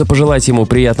 Остается пожелать ему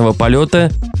приятного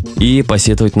полета и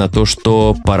посетовать на то,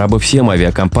 что пора бы всем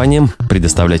авиакомпаниям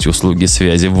предоставлять услуги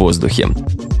связи в воздухе.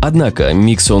 Однако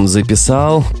микс он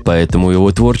записал, поэтому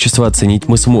его творчество оценить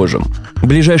мы сможем. В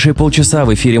ближайшие полчаса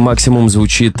в эфире «Максимум»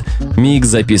 звучит микс,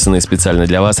 записанный специально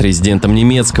для вас резидентом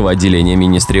немецкого отделения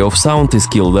Ministry of Sound и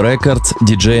Skilled Records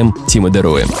диджеем Тимо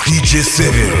Дероем. DJ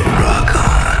Sever.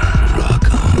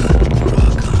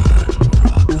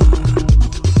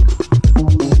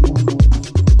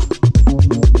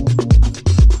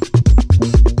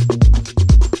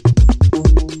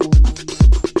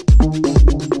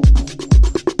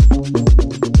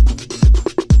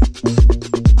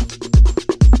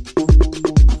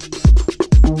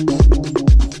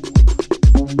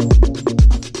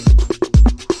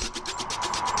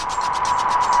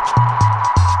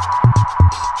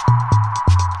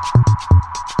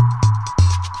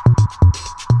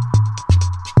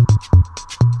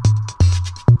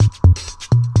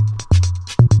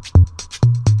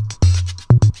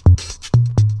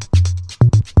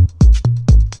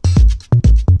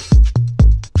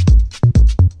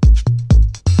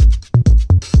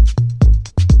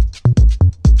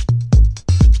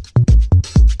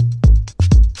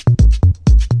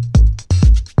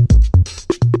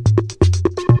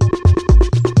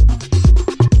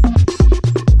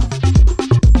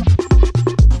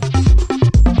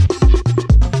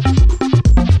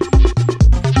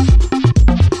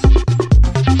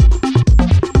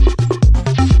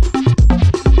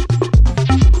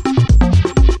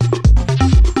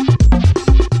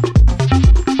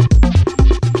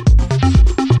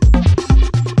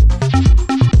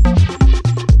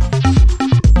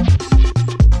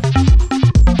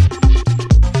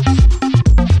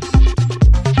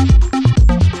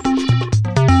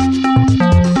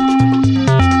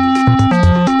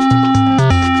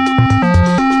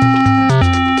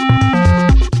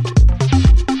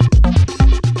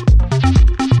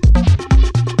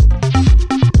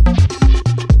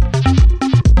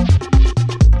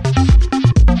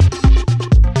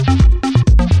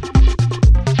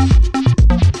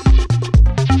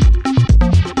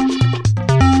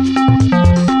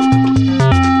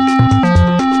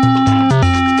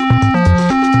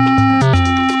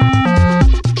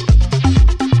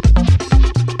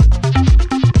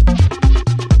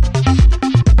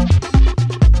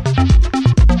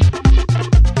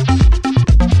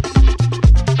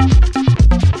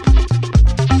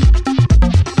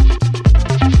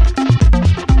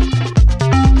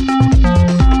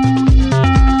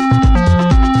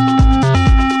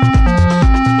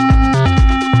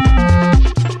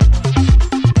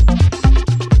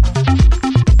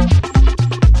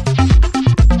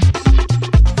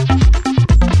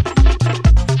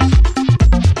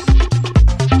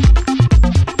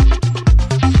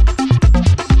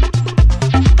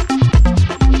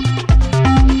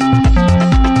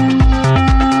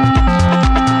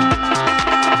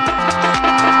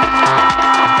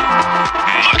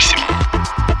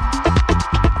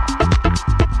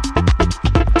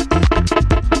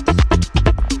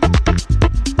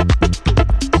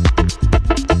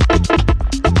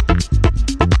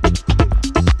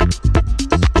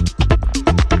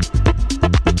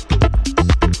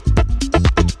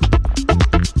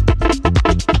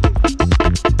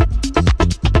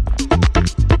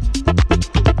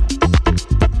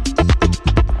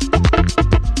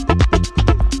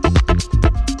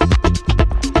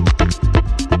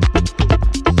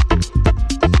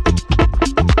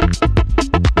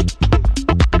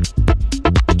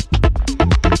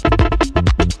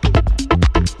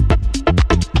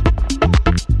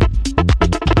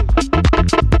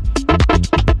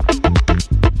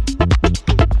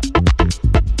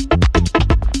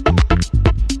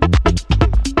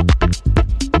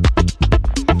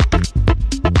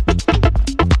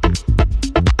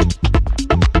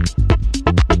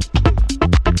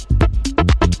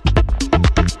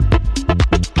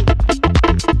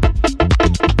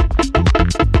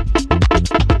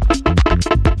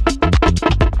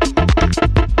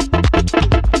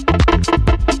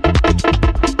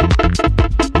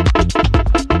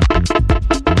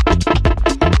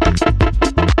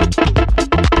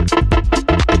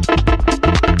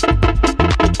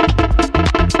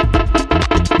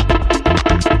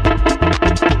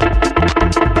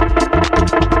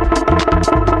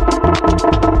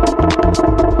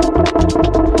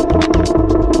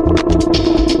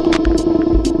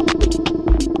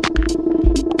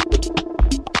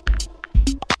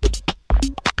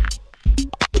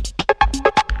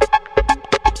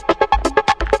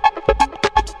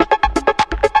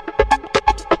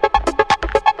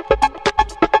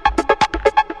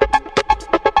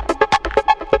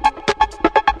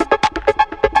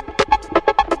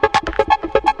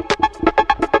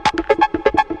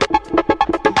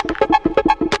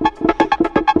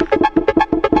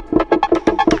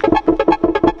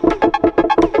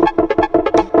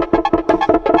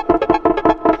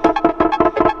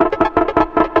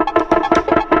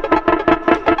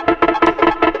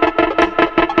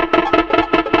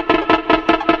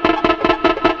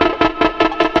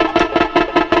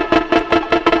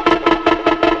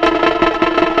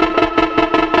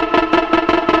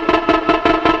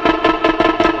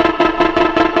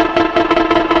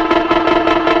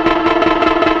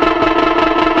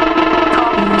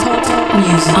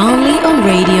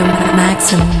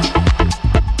 Maximum.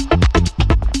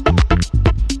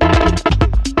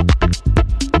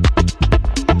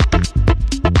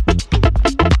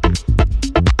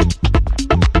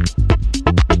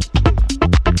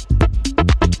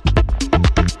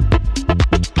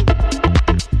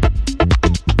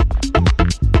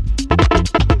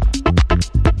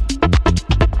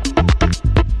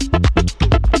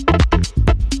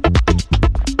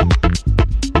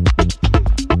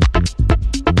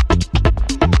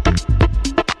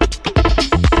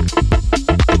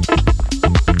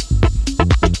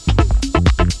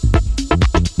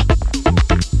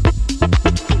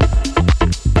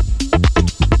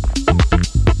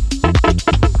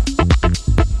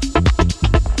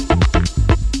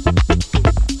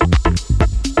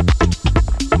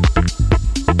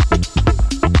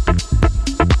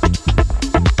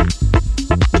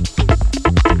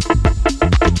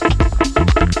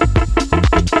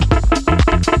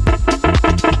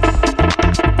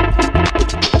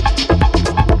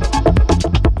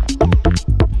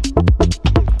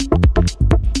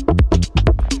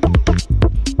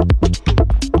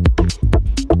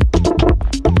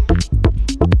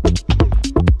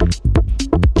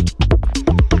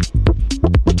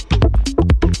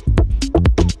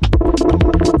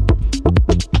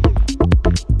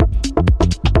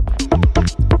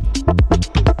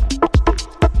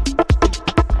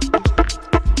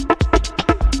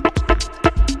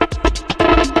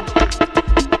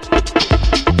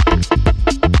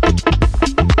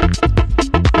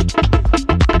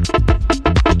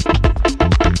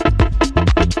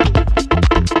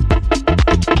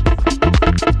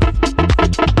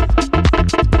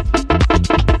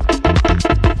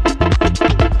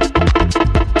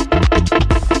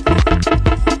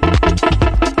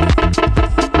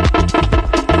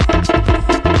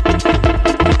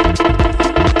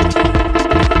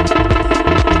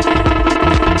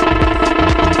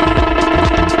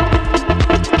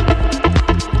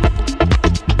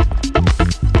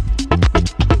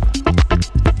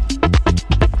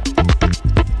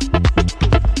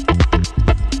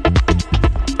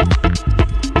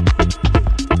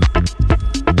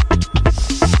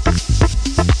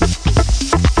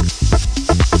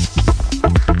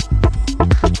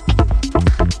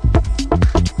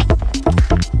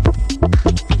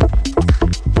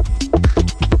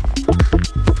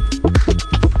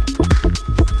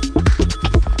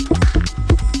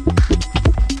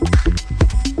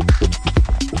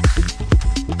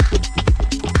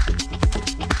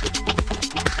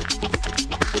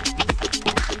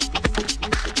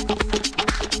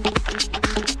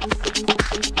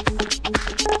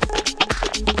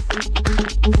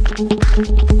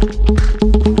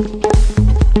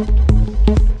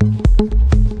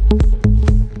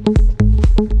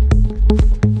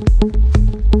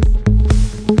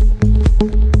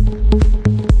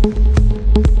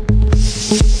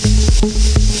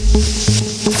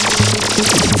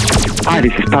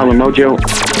 Mojo.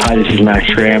 Hi, this is Max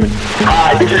Graham.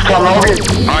 Hi, this is Timo.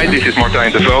 Hi, this is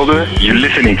Martijn de Velde. You're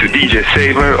listening to DJ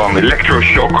Sever on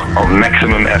Electroshock on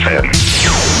Maximum FM.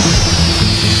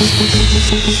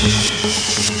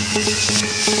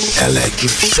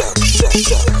 Electroshock.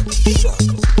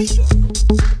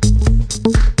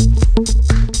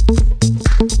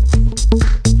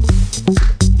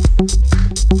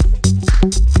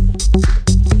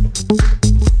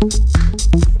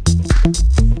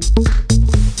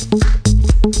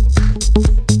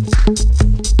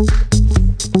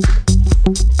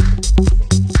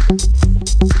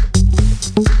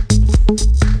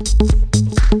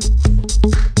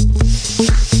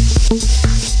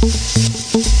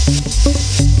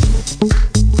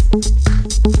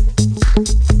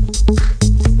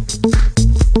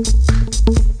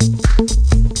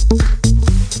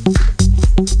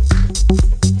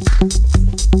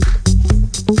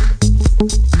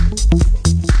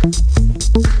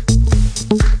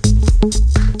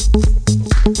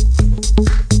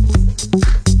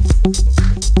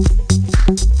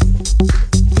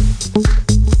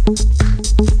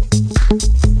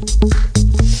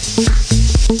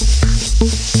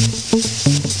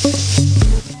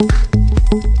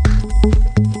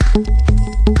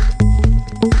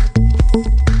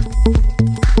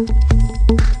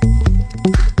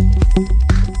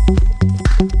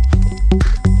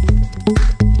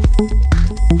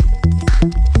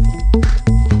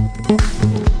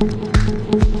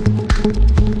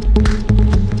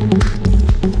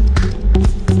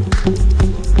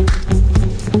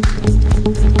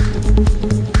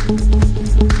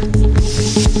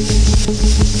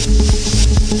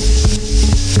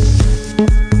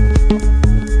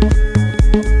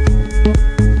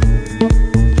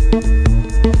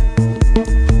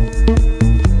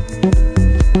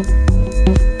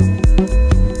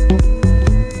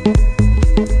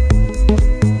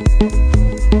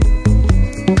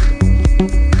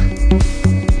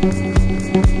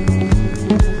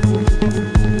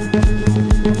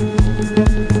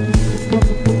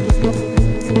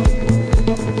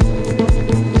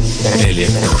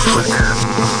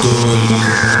 Только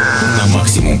на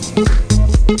максимум.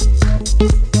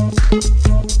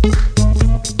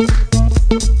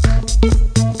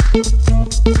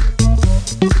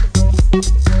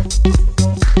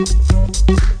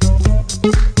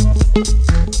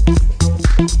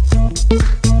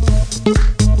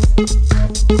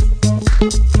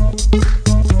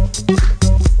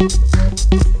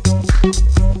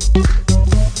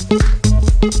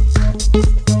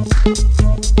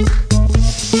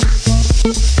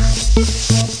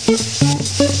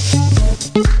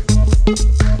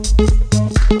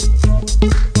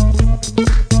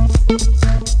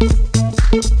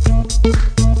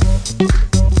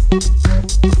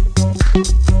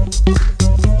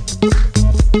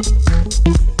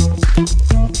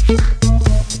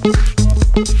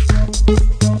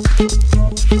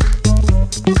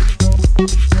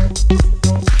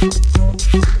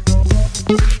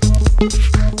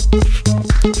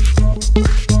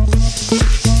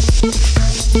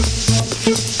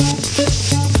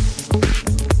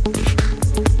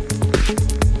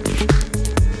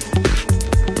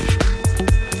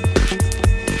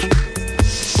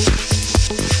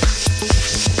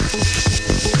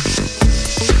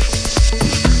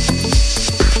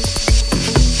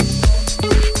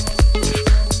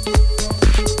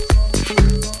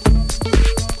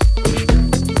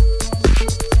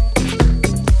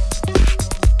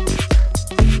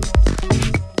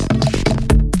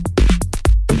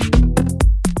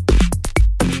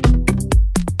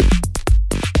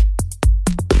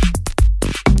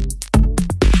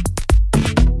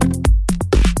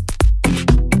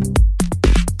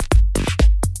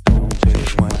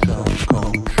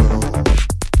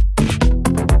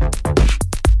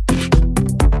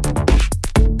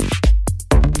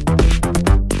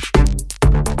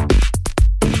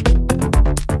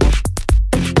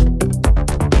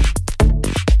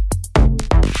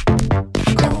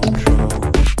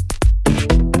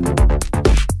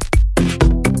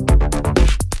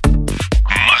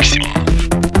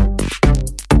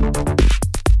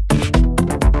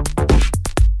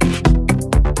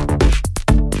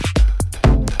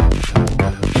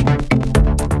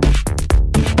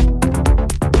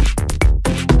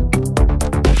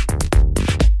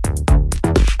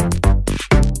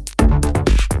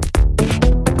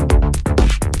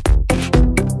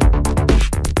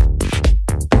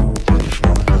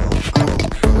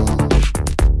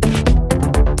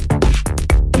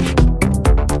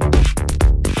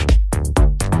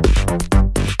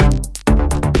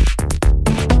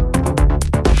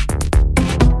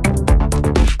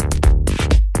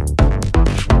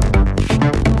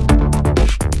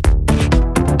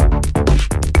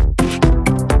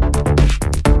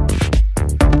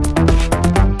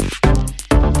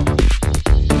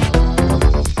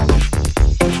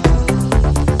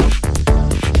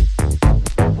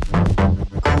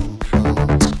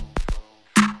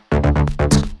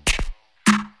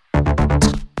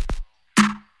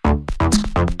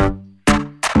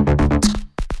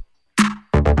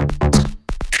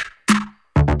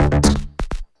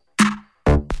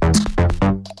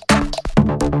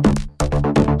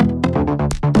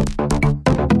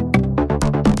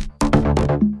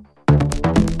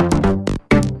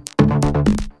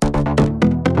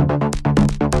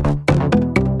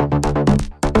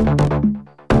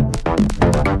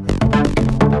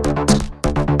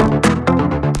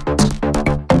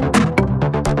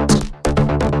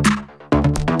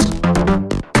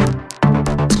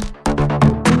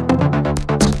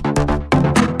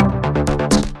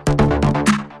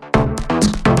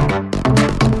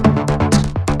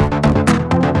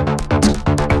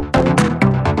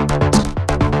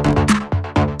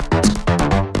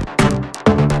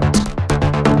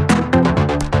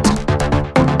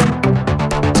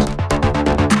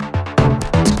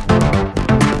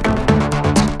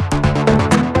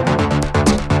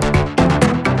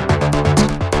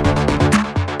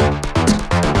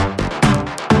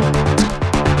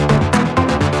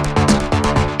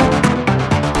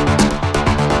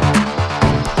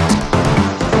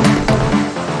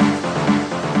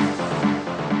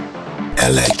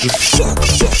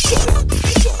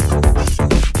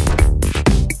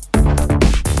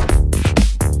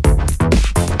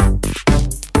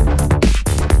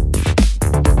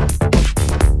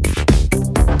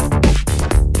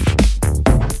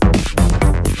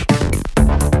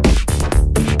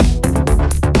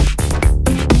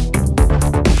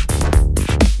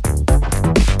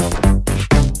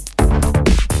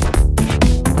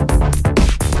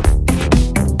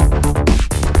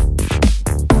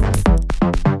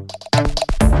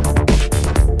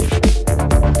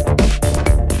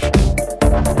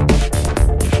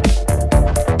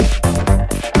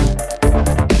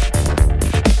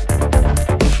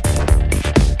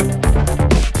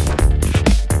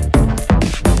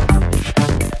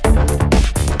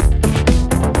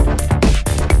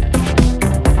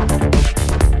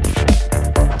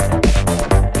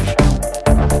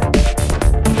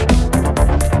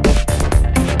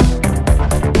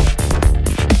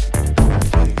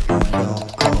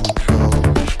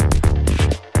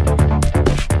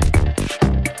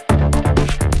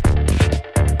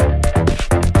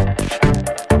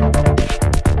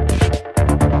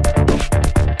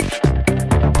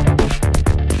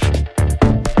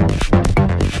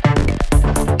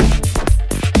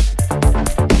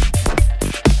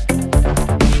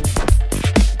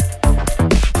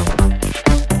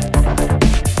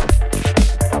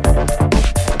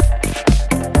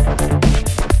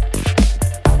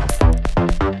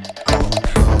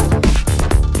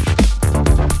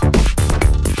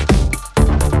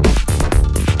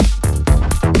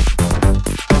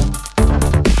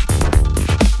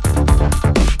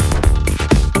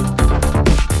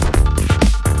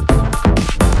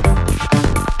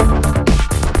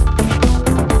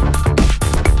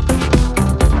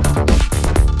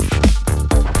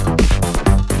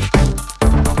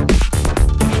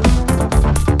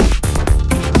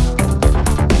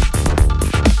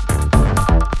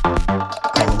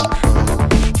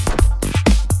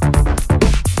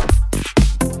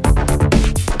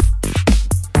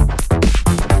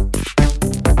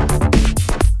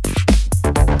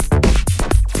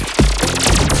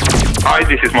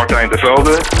 is Martijn de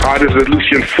Velde. Hi, this is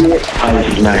Lucien Voort. Hi, this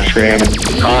is Max Graham.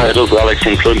 Hi, this is Alex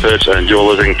from Klumpage, and you're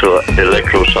listening to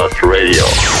Electroshock Radio.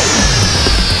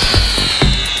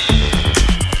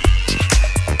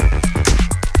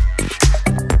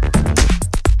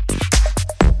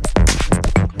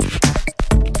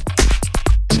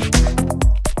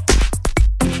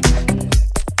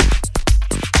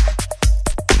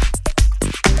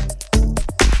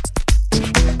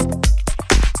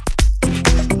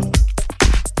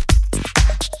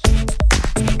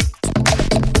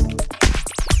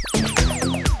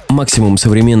 Максимум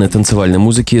современной танцевальной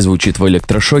музыки звучит в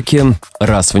электрошоке.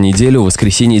 Раз в неделю, в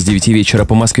воскресенье с 9 вечера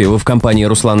по Москве, вы в компании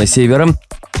Руслана Севера.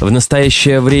 В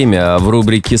настоящее время в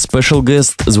рубрике Special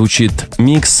Guest звучит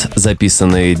микс,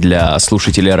 записанный для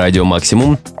слушателей радио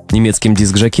 «Максимум» немецким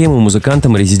диск-жокеем и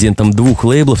музыкантом, резидентом двух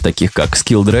лейблов, таких как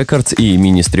Skilled Records и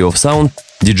Ministry of Sound,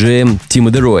 диджеем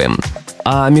Тимо.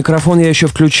 А микрофон я еще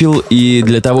включил и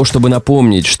для того, чтобы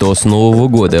напомнить, что с Нового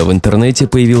года в интернете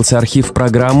появился архив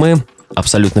программы.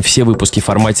 Абсолютно все выпуски в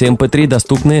формате MP3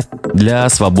 доступны для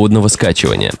свободного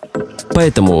скачивания.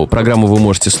 Поэтому программу вы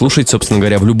можете слушать, собственно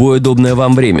говоря, в любое удобное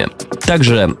вам время.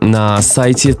 Также на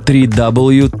сайте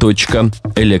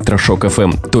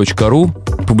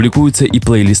www.electroshockfm.ru публикуются и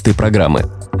плейлисты программы.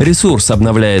 Ресурс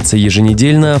обновляется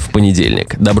еженедельно в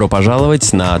понедельник. Добро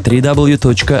пожаловать на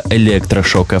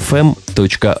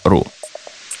www.electroshockfm.ru.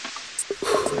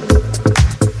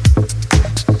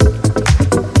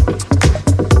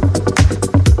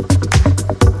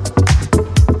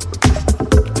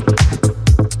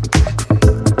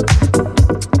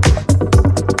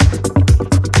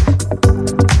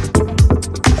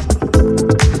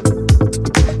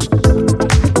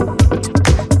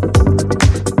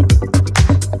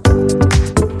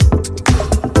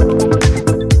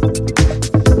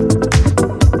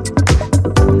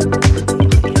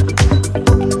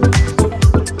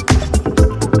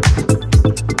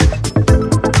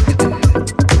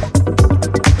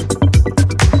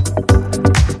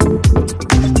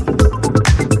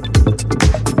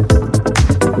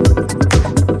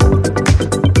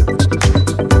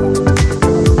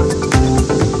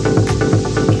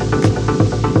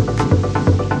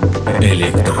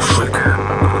 Электрошок.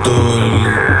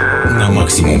 Только на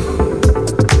максимум.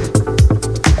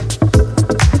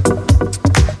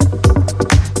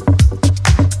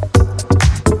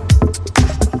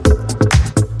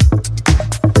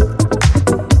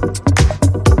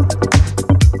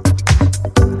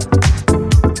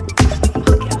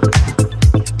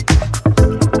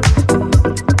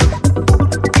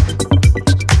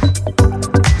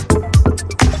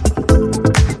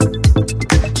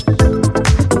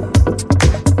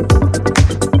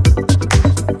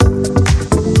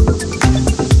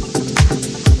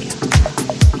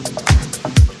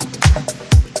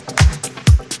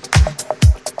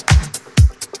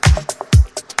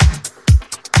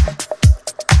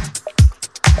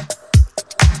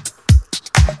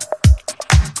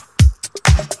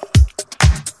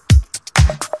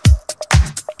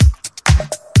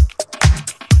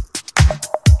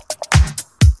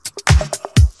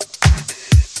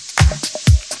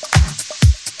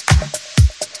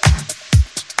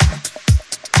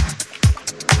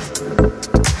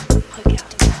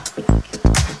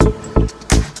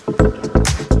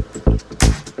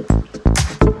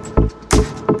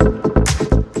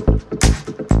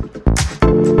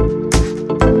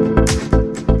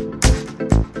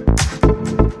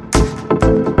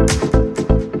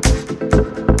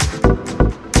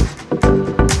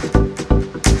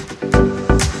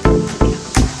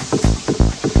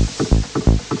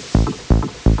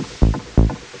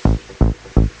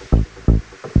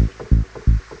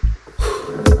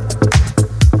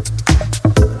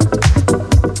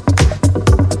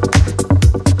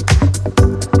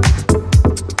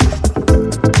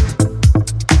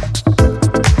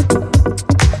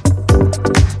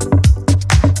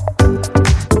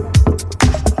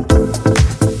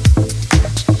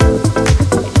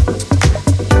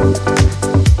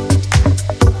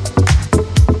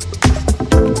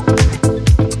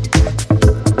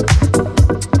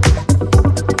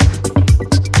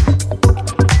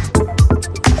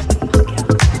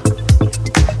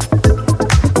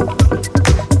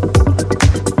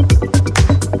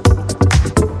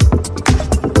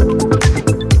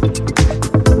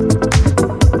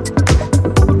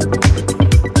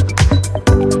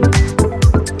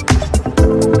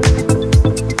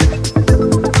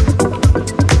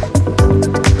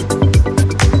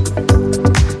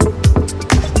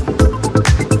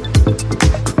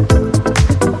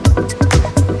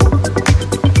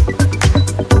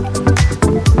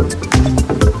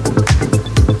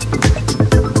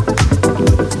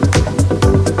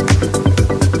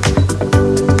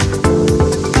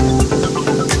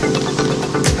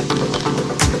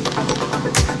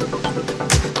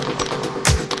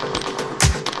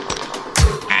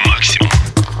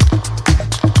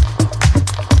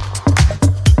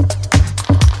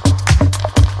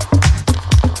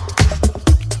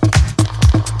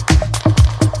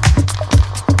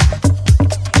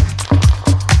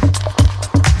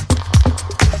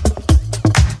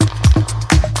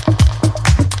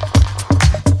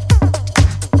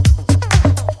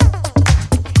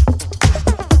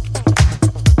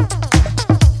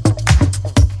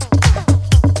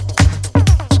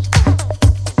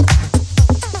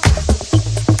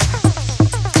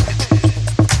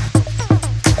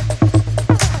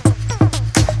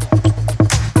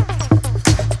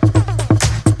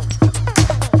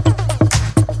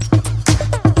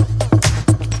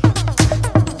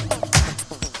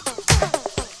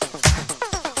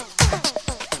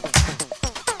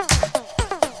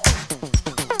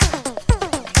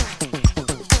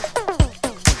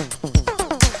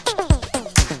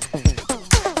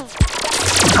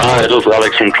 Hi, this is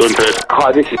Alex from Trumpet.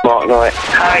 Hi, this is Mark Knight.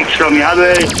 Hi, it's from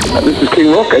Yadway. This is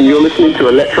King Rock, and you're listening to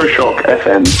Electroshock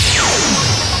FM.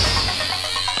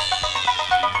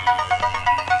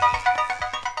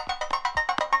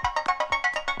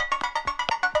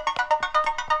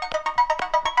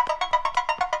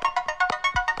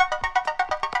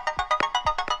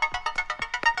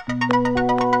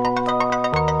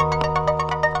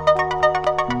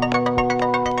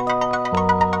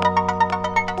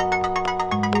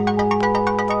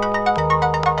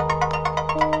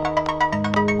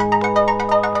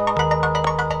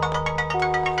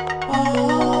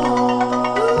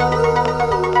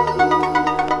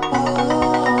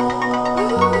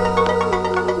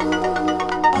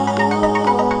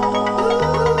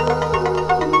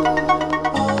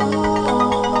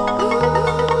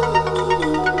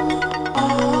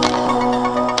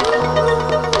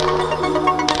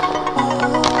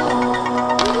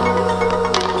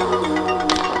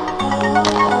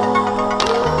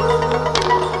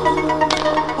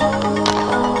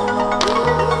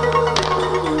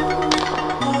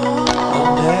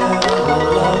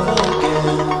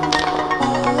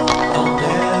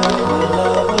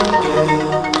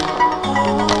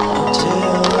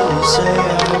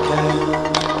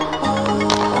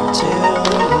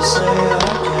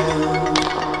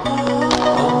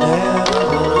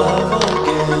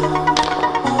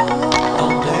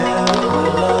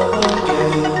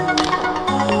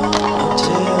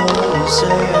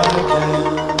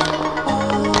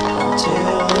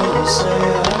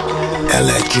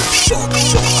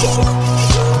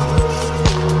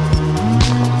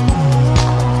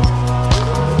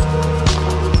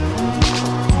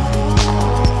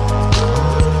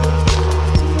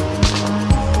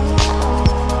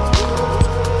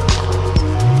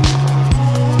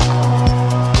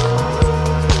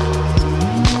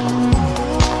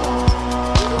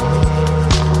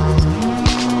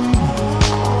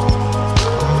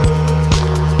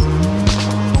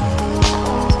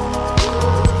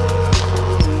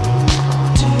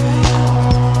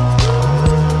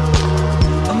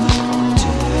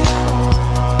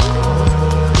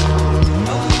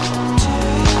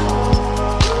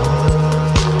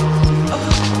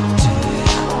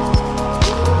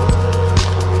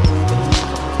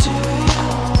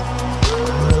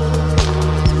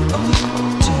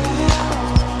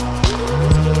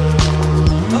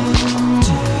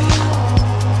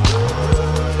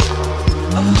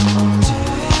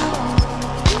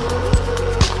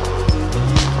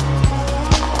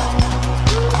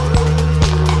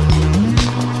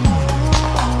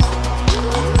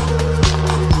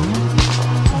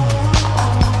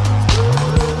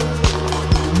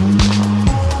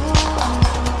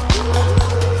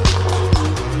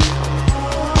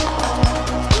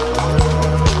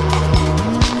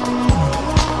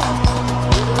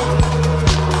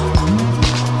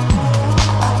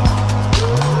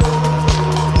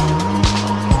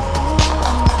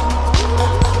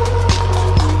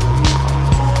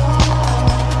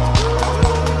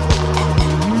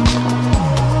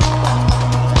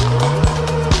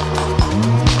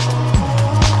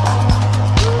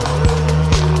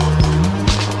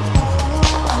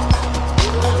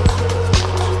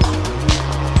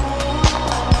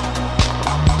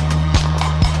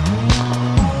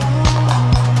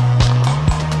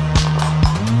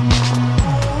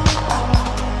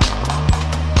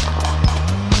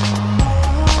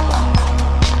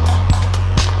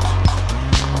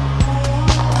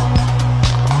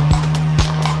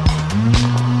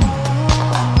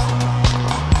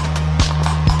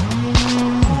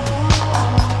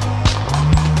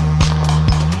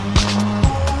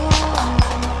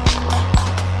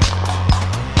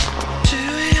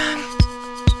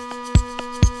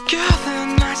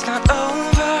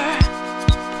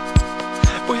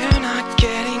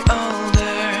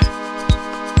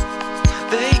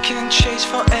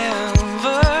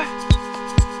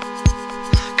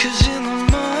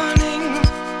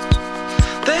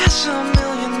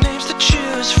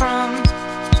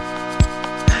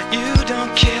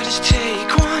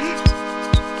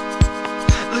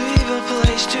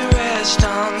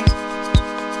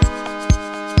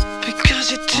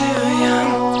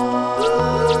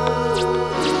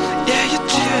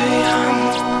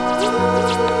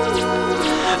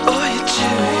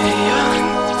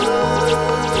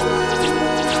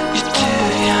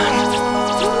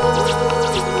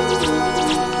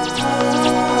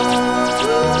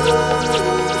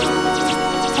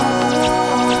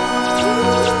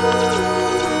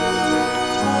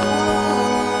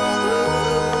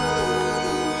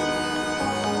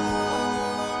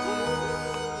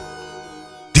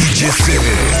 DJ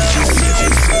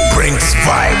Sever brings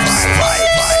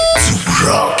vibes.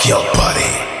 Rock your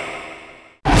body.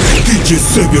 DJ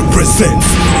Sever presents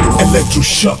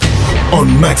Electroshock on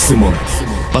Maximum.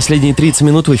 Последние 30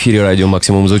 минут в эфире радио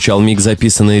 «Максимум» звучал микс,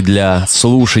 записанный для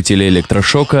слушателей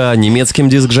 «Электрошока» немецким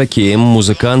диск-жокеем,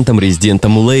 музыкантом,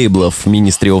 резидентом лейблов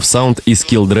Ministry of Sound и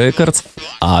Skilled Records,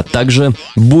 а также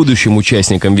будущим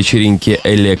участником вечеринки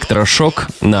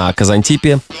 «Эlectroshock» на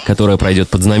Казантипе, которая пройдет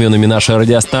под знаменами нашей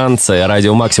радиостанции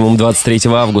 «Радио Максимум» 23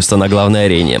 августа на главной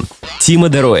арене. Тимо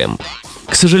Дероем.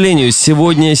 К сожалению,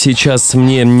 сейчас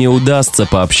мне не удастся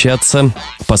пообщаться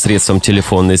посредством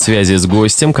телефонной связи с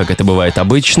гостем, как это бывает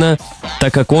обычно,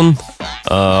 так как он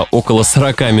около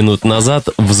 40 минут назад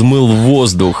взмыл в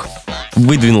воздух.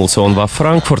 Выдвинулся он во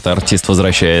Франкфурт, артист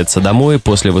возвращается домой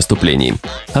после выступлений.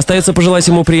 Остается пожелать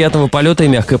ему приятного полета и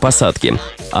мягкой посадки.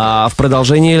 А в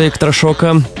продолжении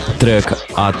электрошока трек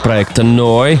от проекта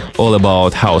Ной «All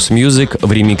About House Music»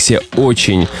 в ремиксе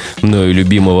очень мною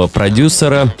любимого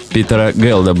продюсера Питера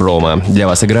Гелдеброма. Для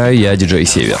вас играю я, диджей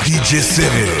Север.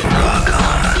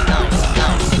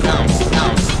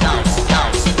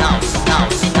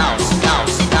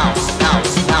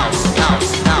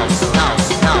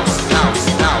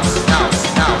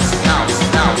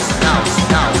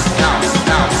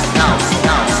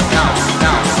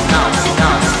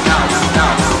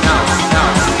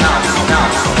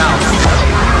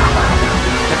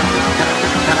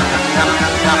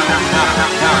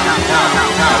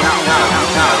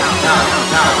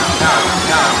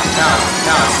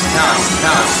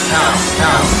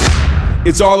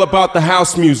 It's all about the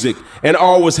house music, and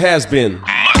always has been.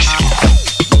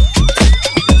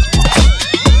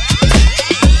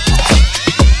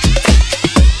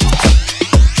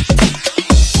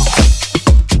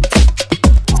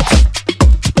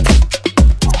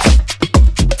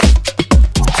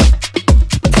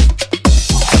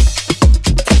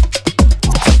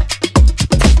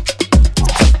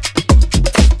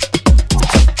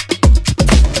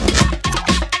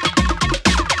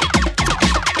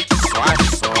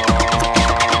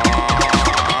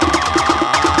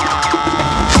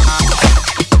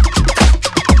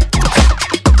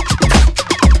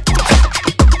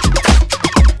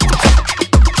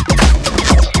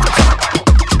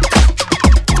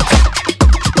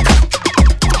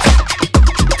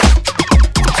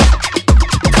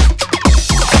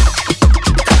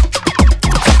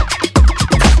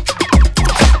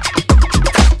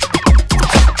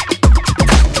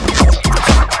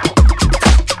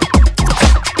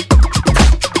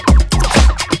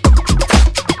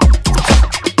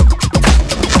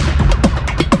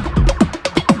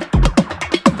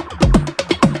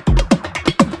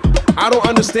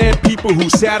 People who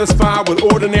satisfied with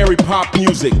ordinary pop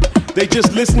music. They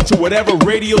just listen to whatever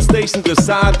radio stations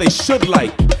decide they should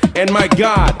like. And my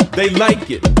God, they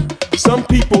like it. Some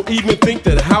people even think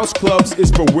that house clubs is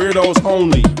for weirdos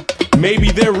only. Maybe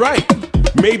they're right.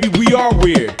 Maybe we are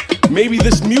weird. Maybe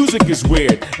this music is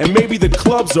weird. And maybe the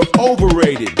clubs are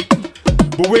overrated.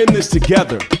 But we're in this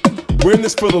together. We're in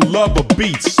this for the love of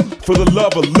beats, for the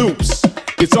love of loops.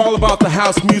 It's all about the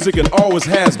house music and always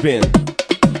has been.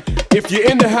 If you're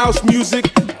into house music,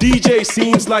 DJ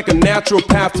seems like a natural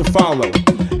path to follow.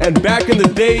 And back in the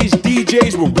days,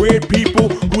 DJs were weird people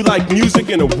who like music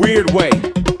in a weird way.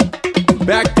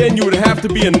 Back then, you would have to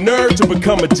be a nerd to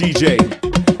become a DJ.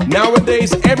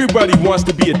 Nowadays, everybody wants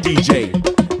to be a DJ.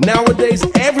 Nowadays,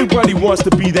 everybody wants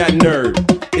to be that nerd.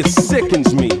 It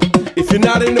sickens me. If you're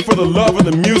not in it for the love of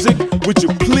the music, would you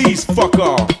please fuck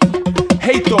off?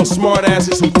 Hate those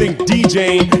smartasses who think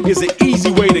DJing is an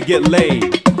easy way to get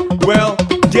laid. Well,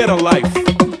 get a life.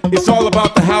 It's all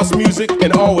about the house music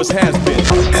and always has been.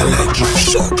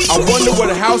 I wonder what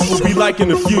a house will be like in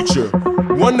the future.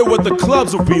 Wonder what the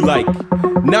clubs will be like.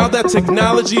 Now that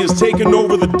technology has taken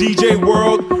over the DJ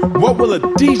world, what will a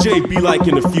DJ be like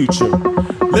in the future?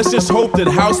 Let's just hope that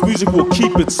house music will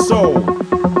keep its soul.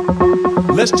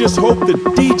 Let's just hope that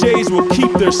DJs will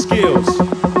keep their skills.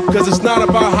 Cause it's not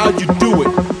about how you do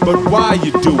it, but why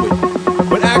you do it.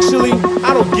 But actually,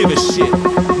 I don't give a shit.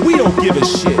 We don't give a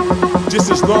shit, just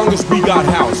as long as we got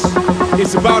house.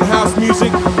 It's about house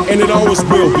music, and it always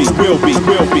will be, will be,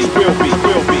 will be, will be, will be,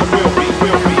 will be, will be,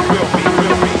 will be,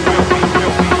 will be.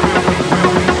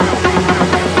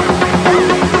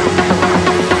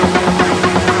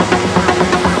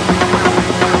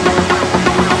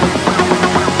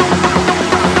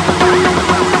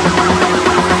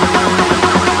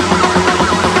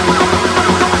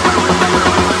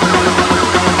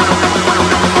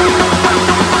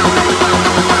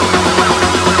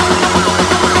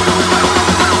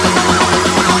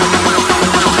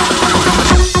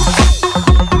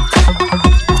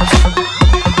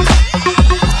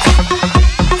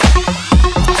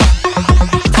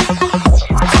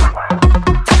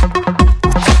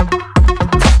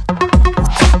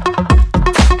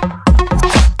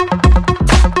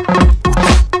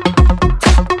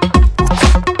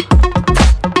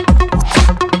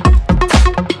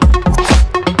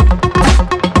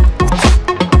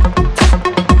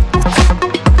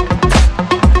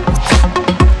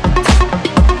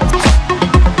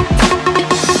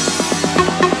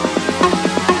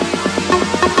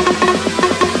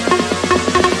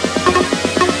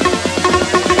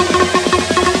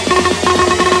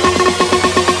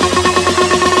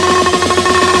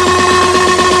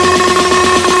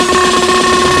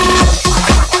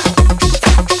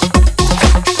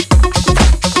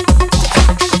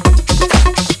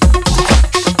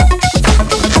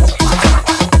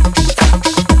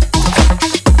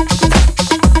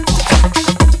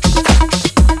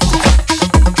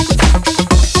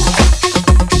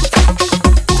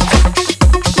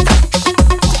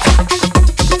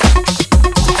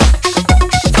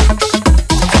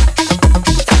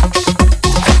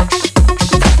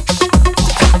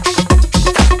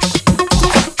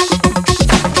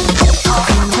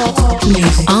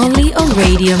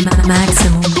 Radio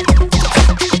Maximum.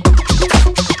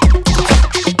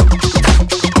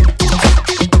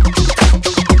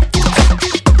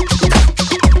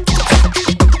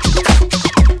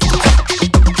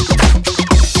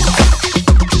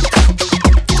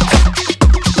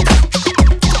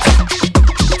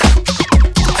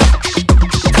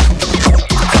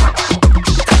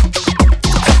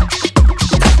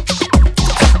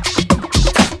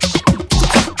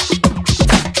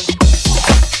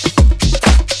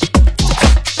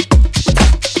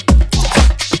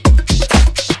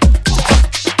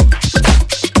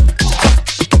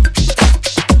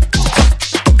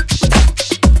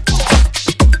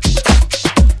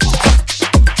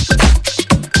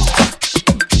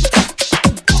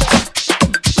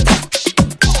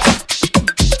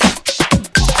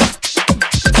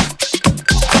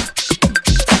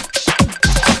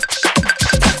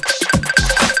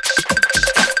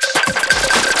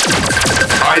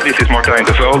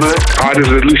 Hi, this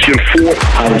is Lucien Four.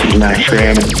 Hi, this is Max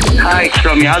Graham. Hi, it's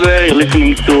Romy Adler. You're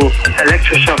listening to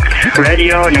Electroshock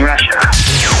Radio in Russia.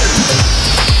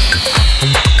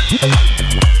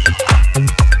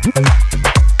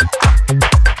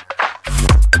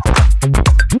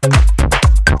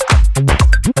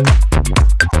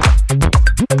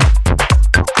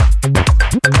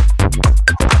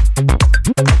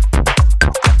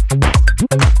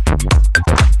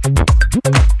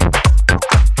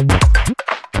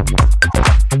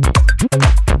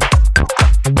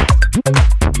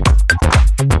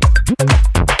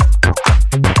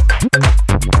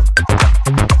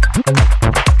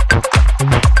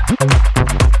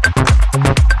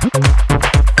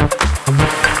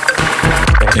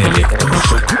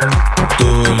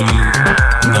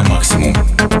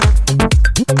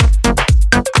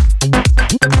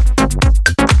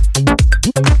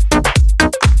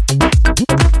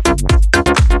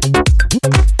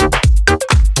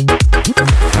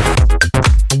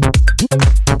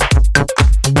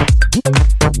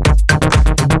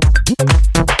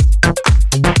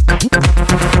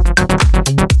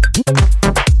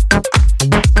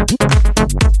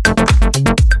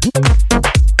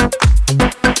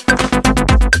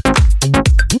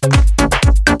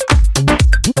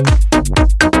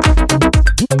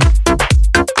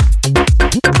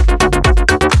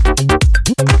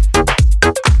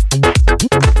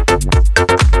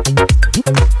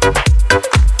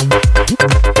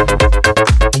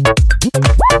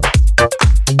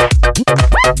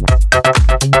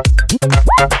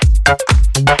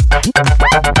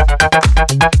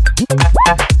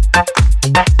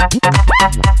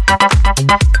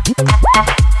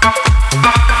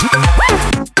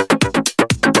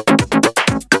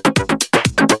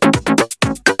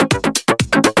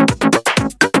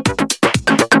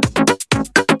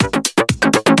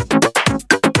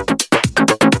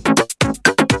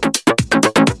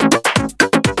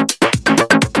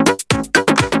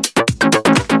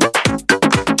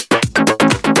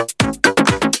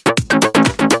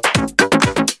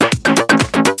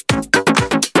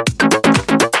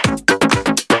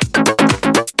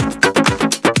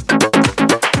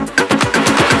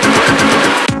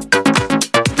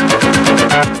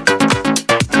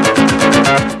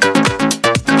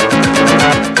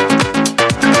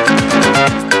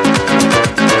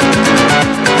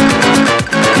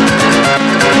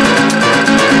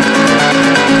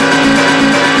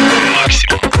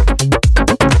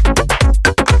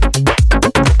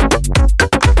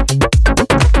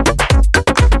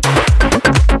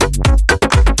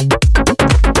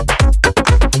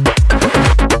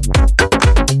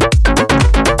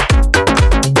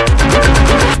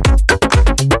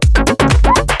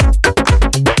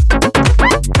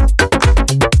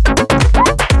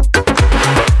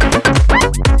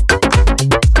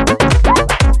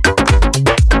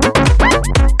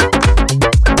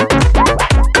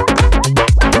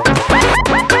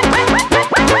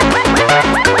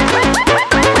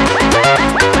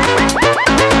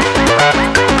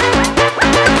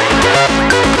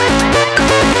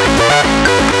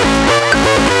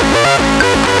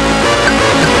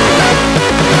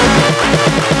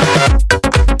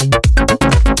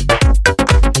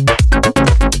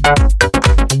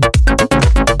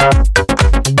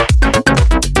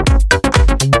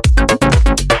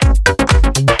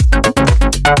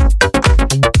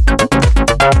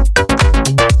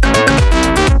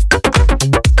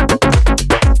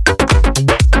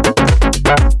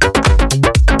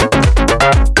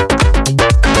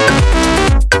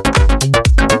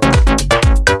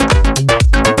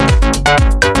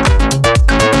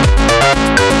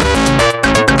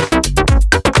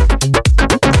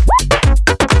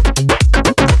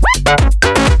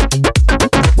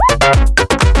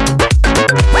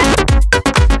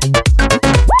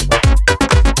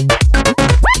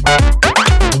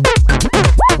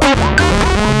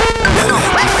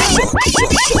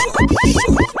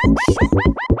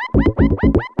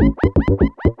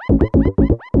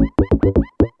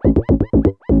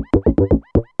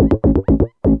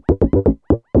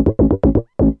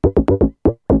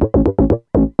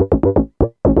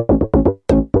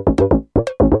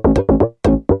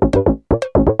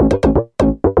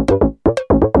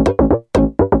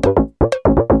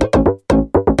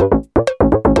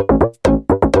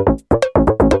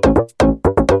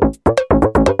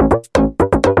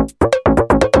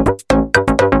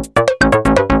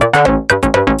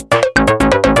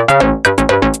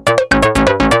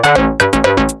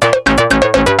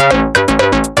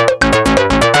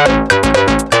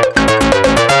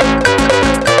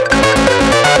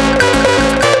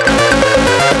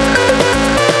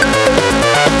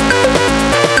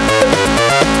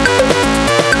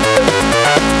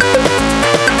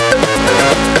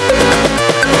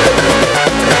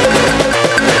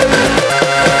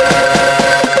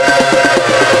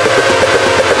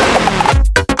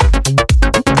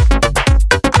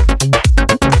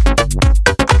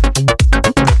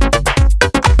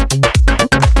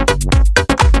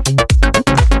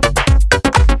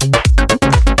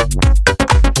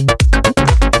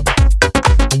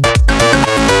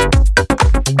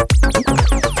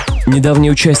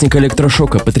 Недавний участник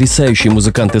электрошока, потрясающий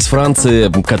музыкант из Франции,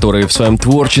 который в своем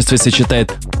творчестве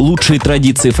сочетает лучшие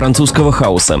традиции французского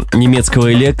хауса,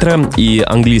 немецкого электро и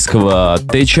английского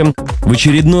теча, в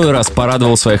очередной раз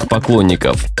порадовал своих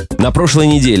поклонников. На прошлой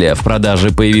неделе в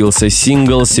продаже появился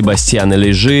сингл Себастьяна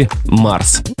Лежи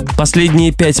 «Марс».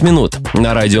 Последние 5 минут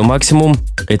на радио «Максимум»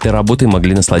 этой работой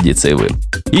могли насладиться и вы.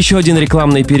 Еще один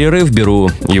рекламный перерыв, беру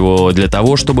его для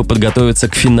того, чтобы подготовиться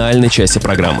к финальной части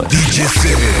программы.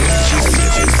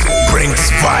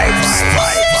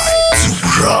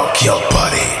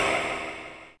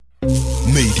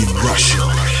 Made in Russia.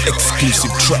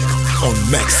 Exclusive track on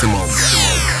Maximum.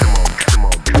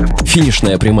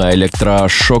 Финишная прямая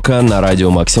электрошока на радио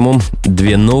 «Максимум».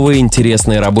 Две новые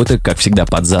интересные работы, как всегда,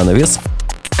 под занавес.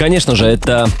 Конечно же,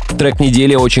 это трек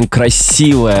недели, очень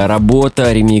красивая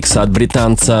работа, ремикс от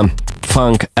британца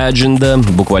Funk Agenda,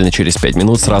 буквально через 5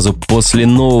 минут, сразу после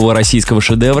нового российского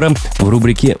шедевра в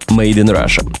рубрике Made in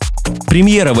Russia.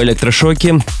 Премьера в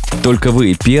электрошоке. Только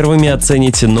вы первыми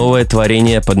оцените новое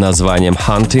творение под названием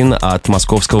Hunting от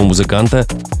московского музыканта,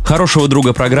 хорошего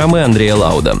друга программы Андрея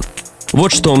Лауда.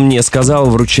 Вот что он мне сказал,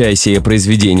 вручая сие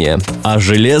произведение. А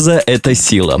железо — это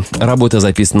сила. Работа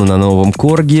записана на новом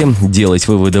корге. Делать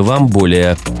выводы вам,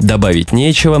 более добавить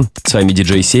нечего. С вами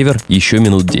диджей Север, еще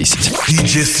минут 10.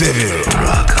 DJ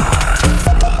Sever.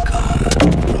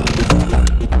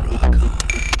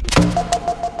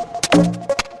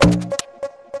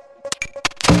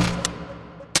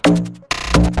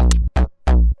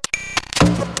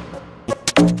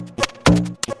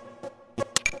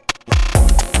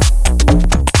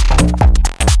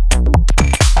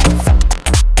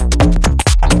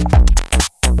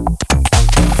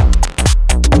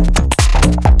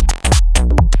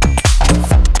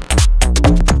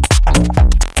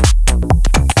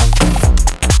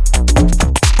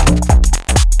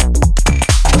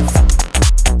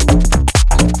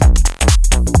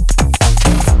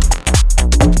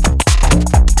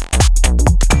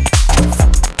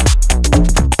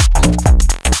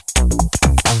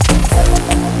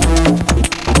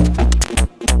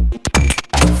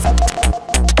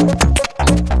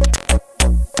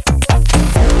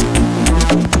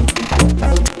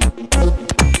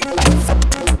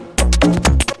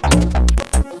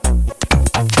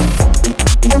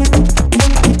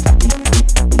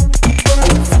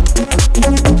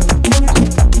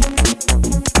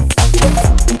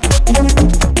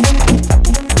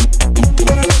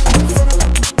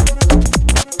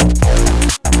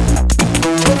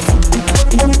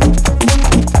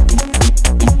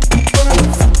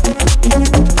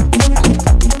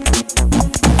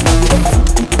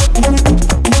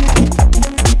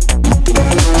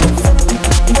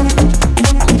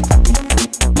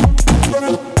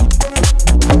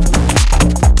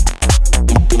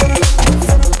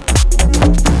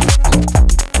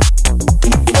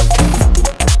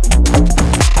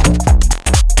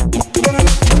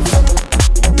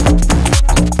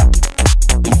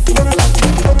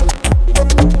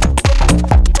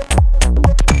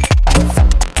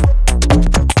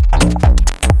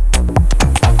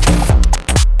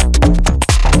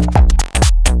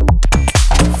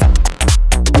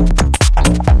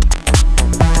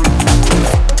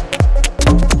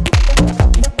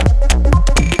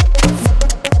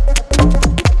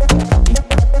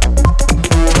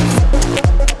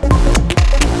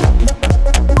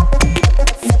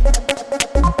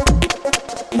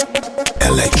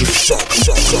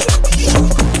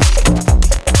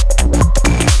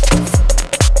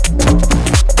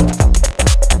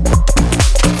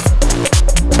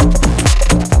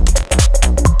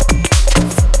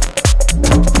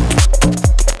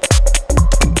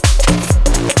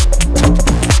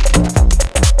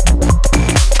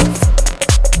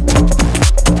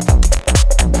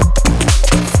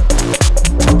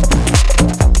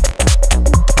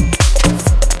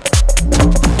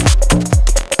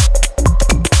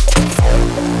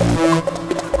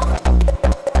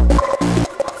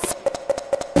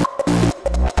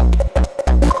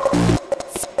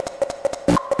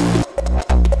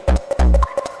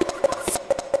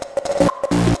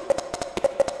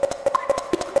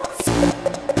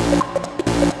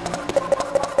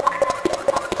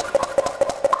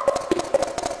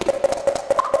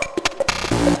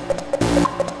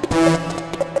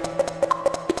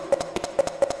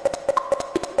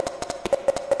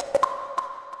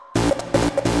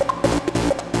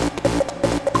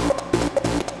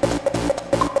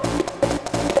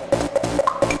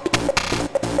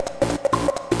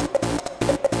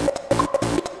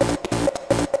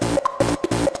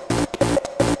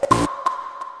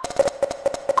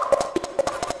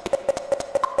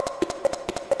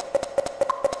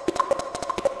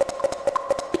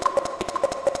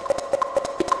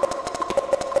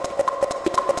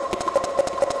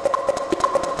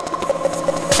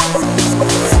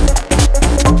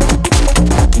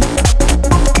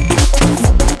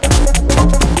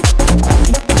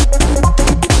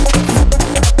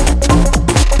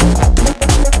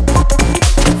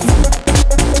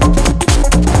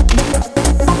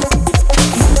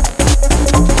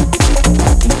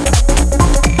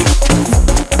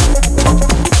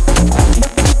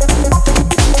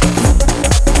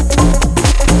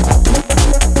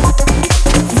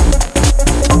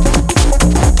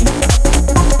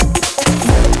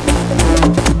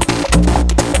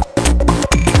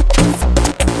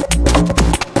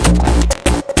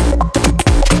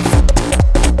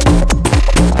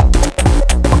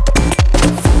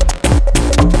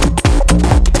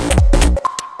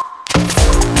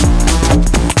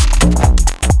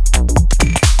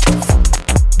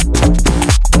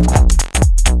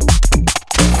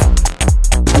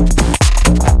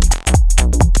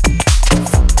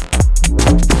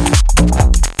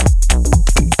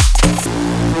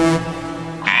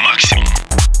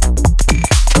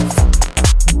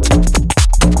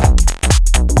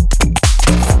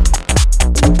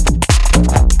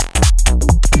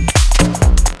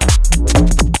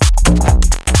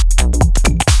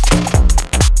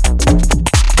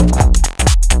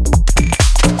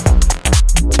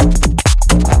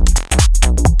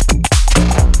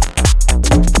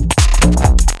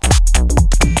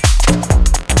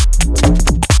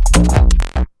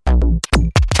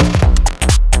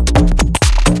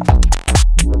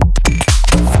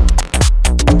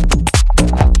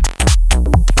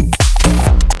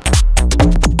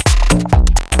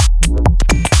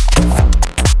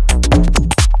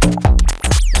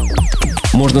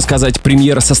 можно сказать,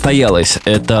 премьера состоялась.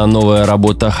 Это новая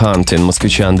работа Hunting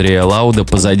москвича Андрея Лауда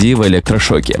позади в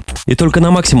электрошоке. И только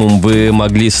на максимум вы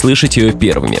могли слышать ее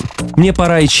первыми. Мне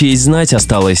пора и честь знать,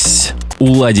 осталось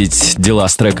уладить дела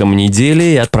с треком недели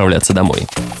и отправляться домой.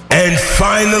 And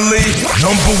finally,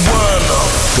 number one of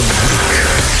the week.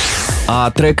 А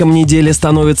треком недели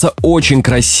становится очень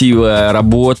красивая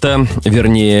работа,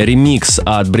 вернее ремикс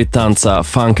от британца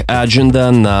Funk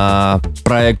Agenda на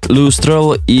проект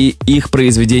Lustral и их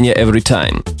произведение Every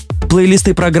Time.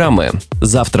 Плейлисты программы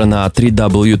завтра на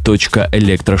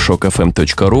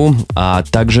www.electroshockfm.ru, а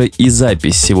также и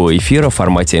запись всего эфира в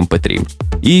формате MP3.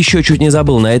 И еще чуть не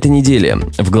забыл, на этой неделе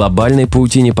в глобальной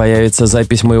паутине появится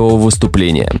запись моего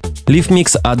выступления.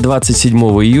 Лив-микс от 27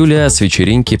 июля с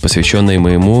вечеринки, посвященной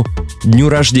моему дню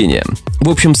рождения. В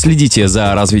общем, следите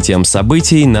за развитием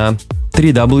событий на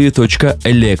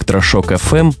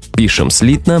www.electroshockfm, пишем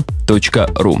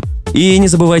слитно.ру. И не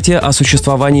забывайте о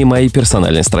существовании моей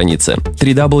персональной страницы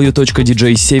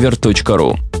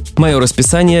www.djsever.ru. Мое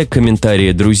расписание,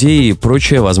 комментарии друзей и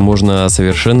прочая, возможно,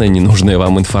 совершенно ненужная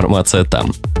вам информация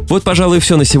там. Вот, пожалуй,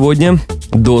 все на сегодня.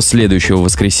 До следующего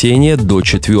воскресенья, до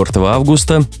 4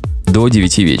 августа, до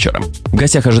 9 вечера. В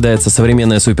гостях ожидается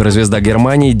современная суперзвезда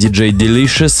Германии DJ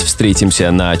Delicious.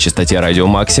 Встретимся на частоте радио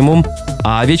Максимум.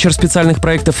 А вечер специальных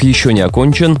проектов еще не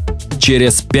окончен.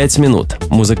 Через 5 минут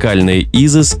музыкальные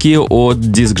изыски от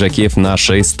диск-жокеев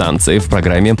нашей станции в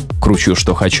программе «Кручу,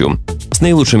 что хочу». С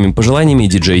наилучшими пожеланиями,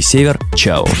 диджей Север.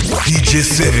 Чао. DJ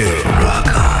Sever.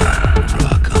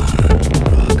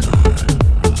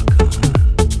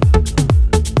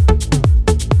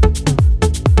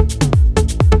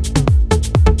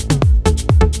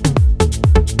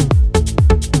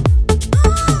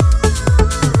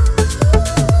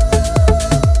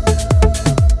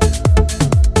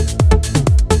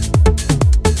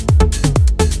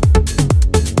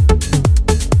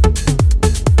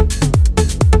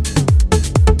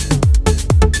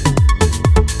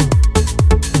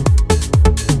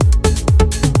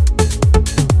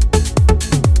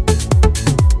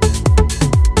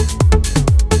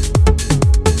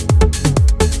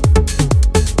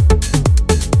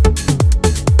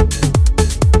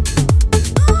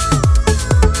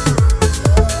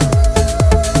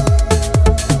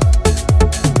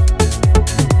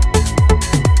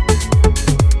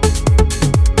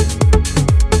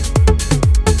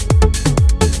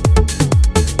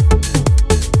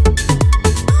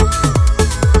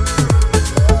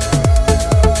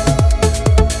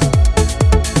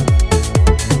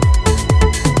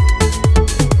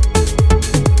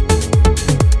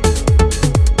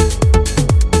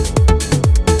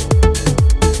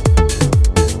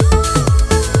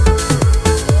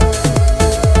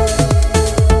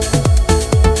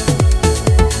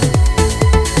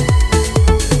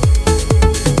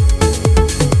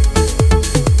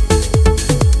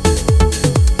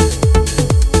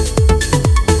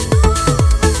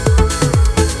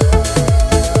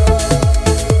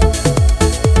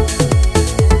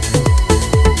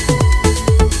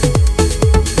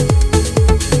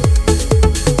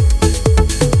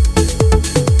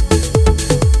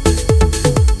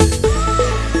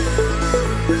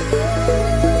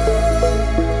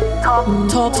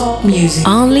 Top music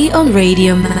only on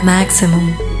Radio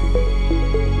Maximum.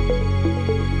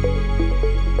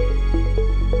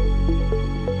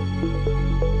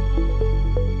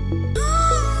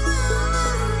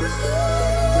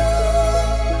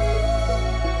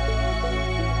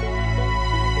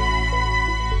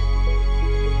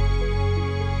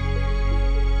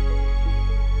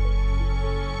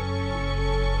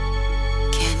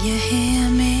 Can you hear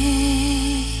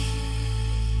me?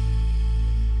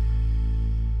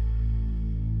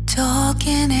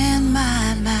 Talking in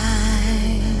my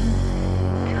mind.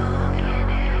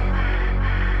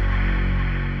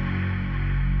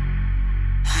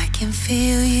 I can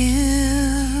feel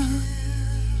you.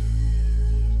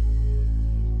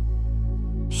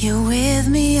 You're with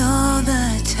me all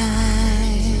the time.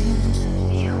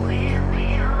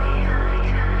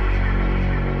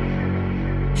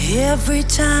 Every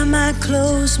time I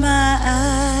close my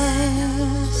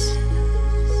eyes,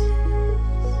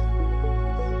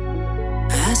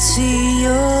 I see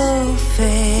your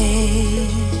face.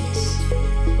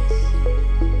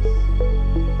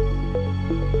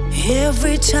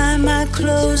 Every time I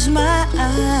close my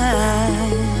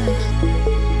eyes,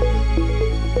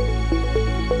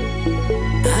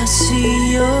 I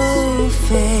see your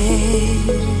face.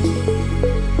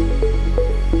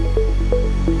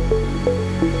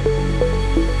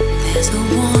 There's a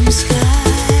warm sky.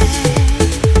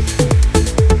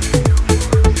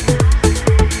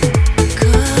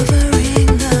 Covering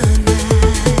the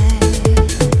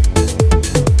night.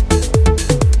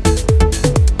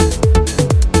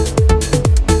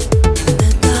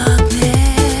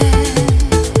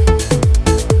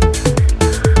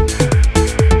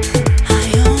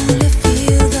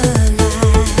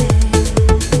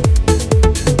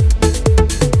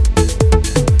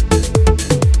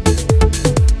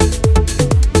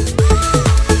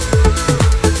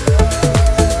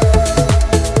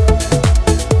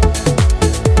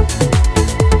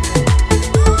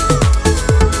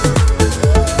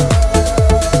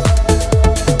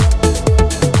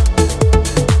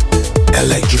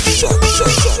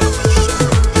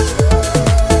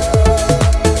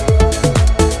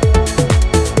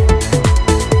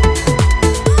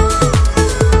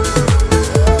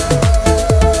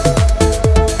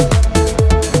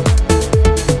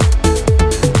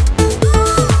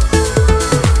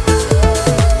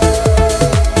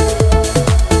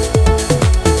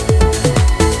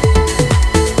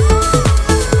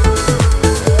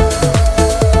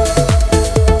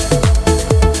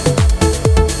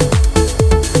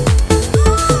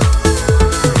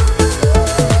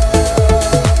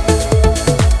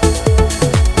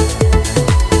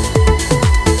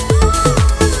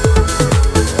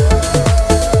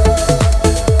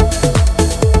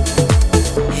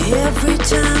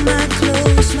 time I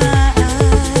close my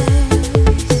eyes,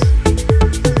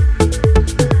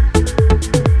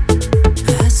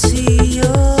 I see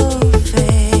your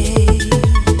face.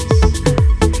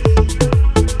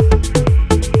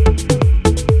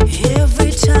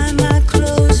 Every time I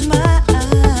close my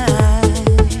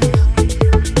eyes,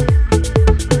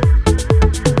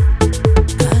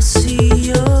 I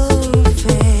see your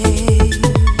face.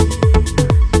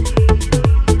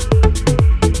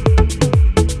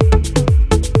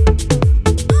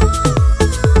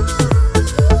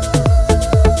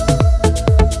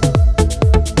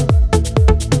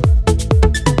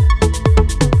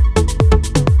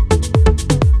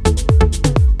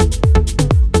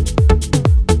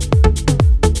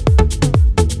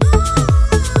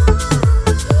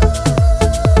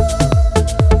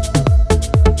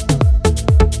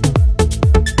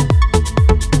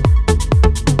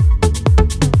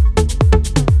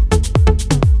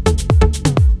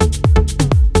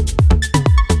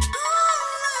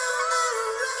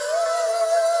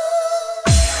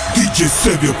 DJ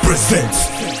Sever presents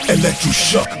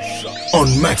Electroshock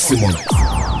on Maximum.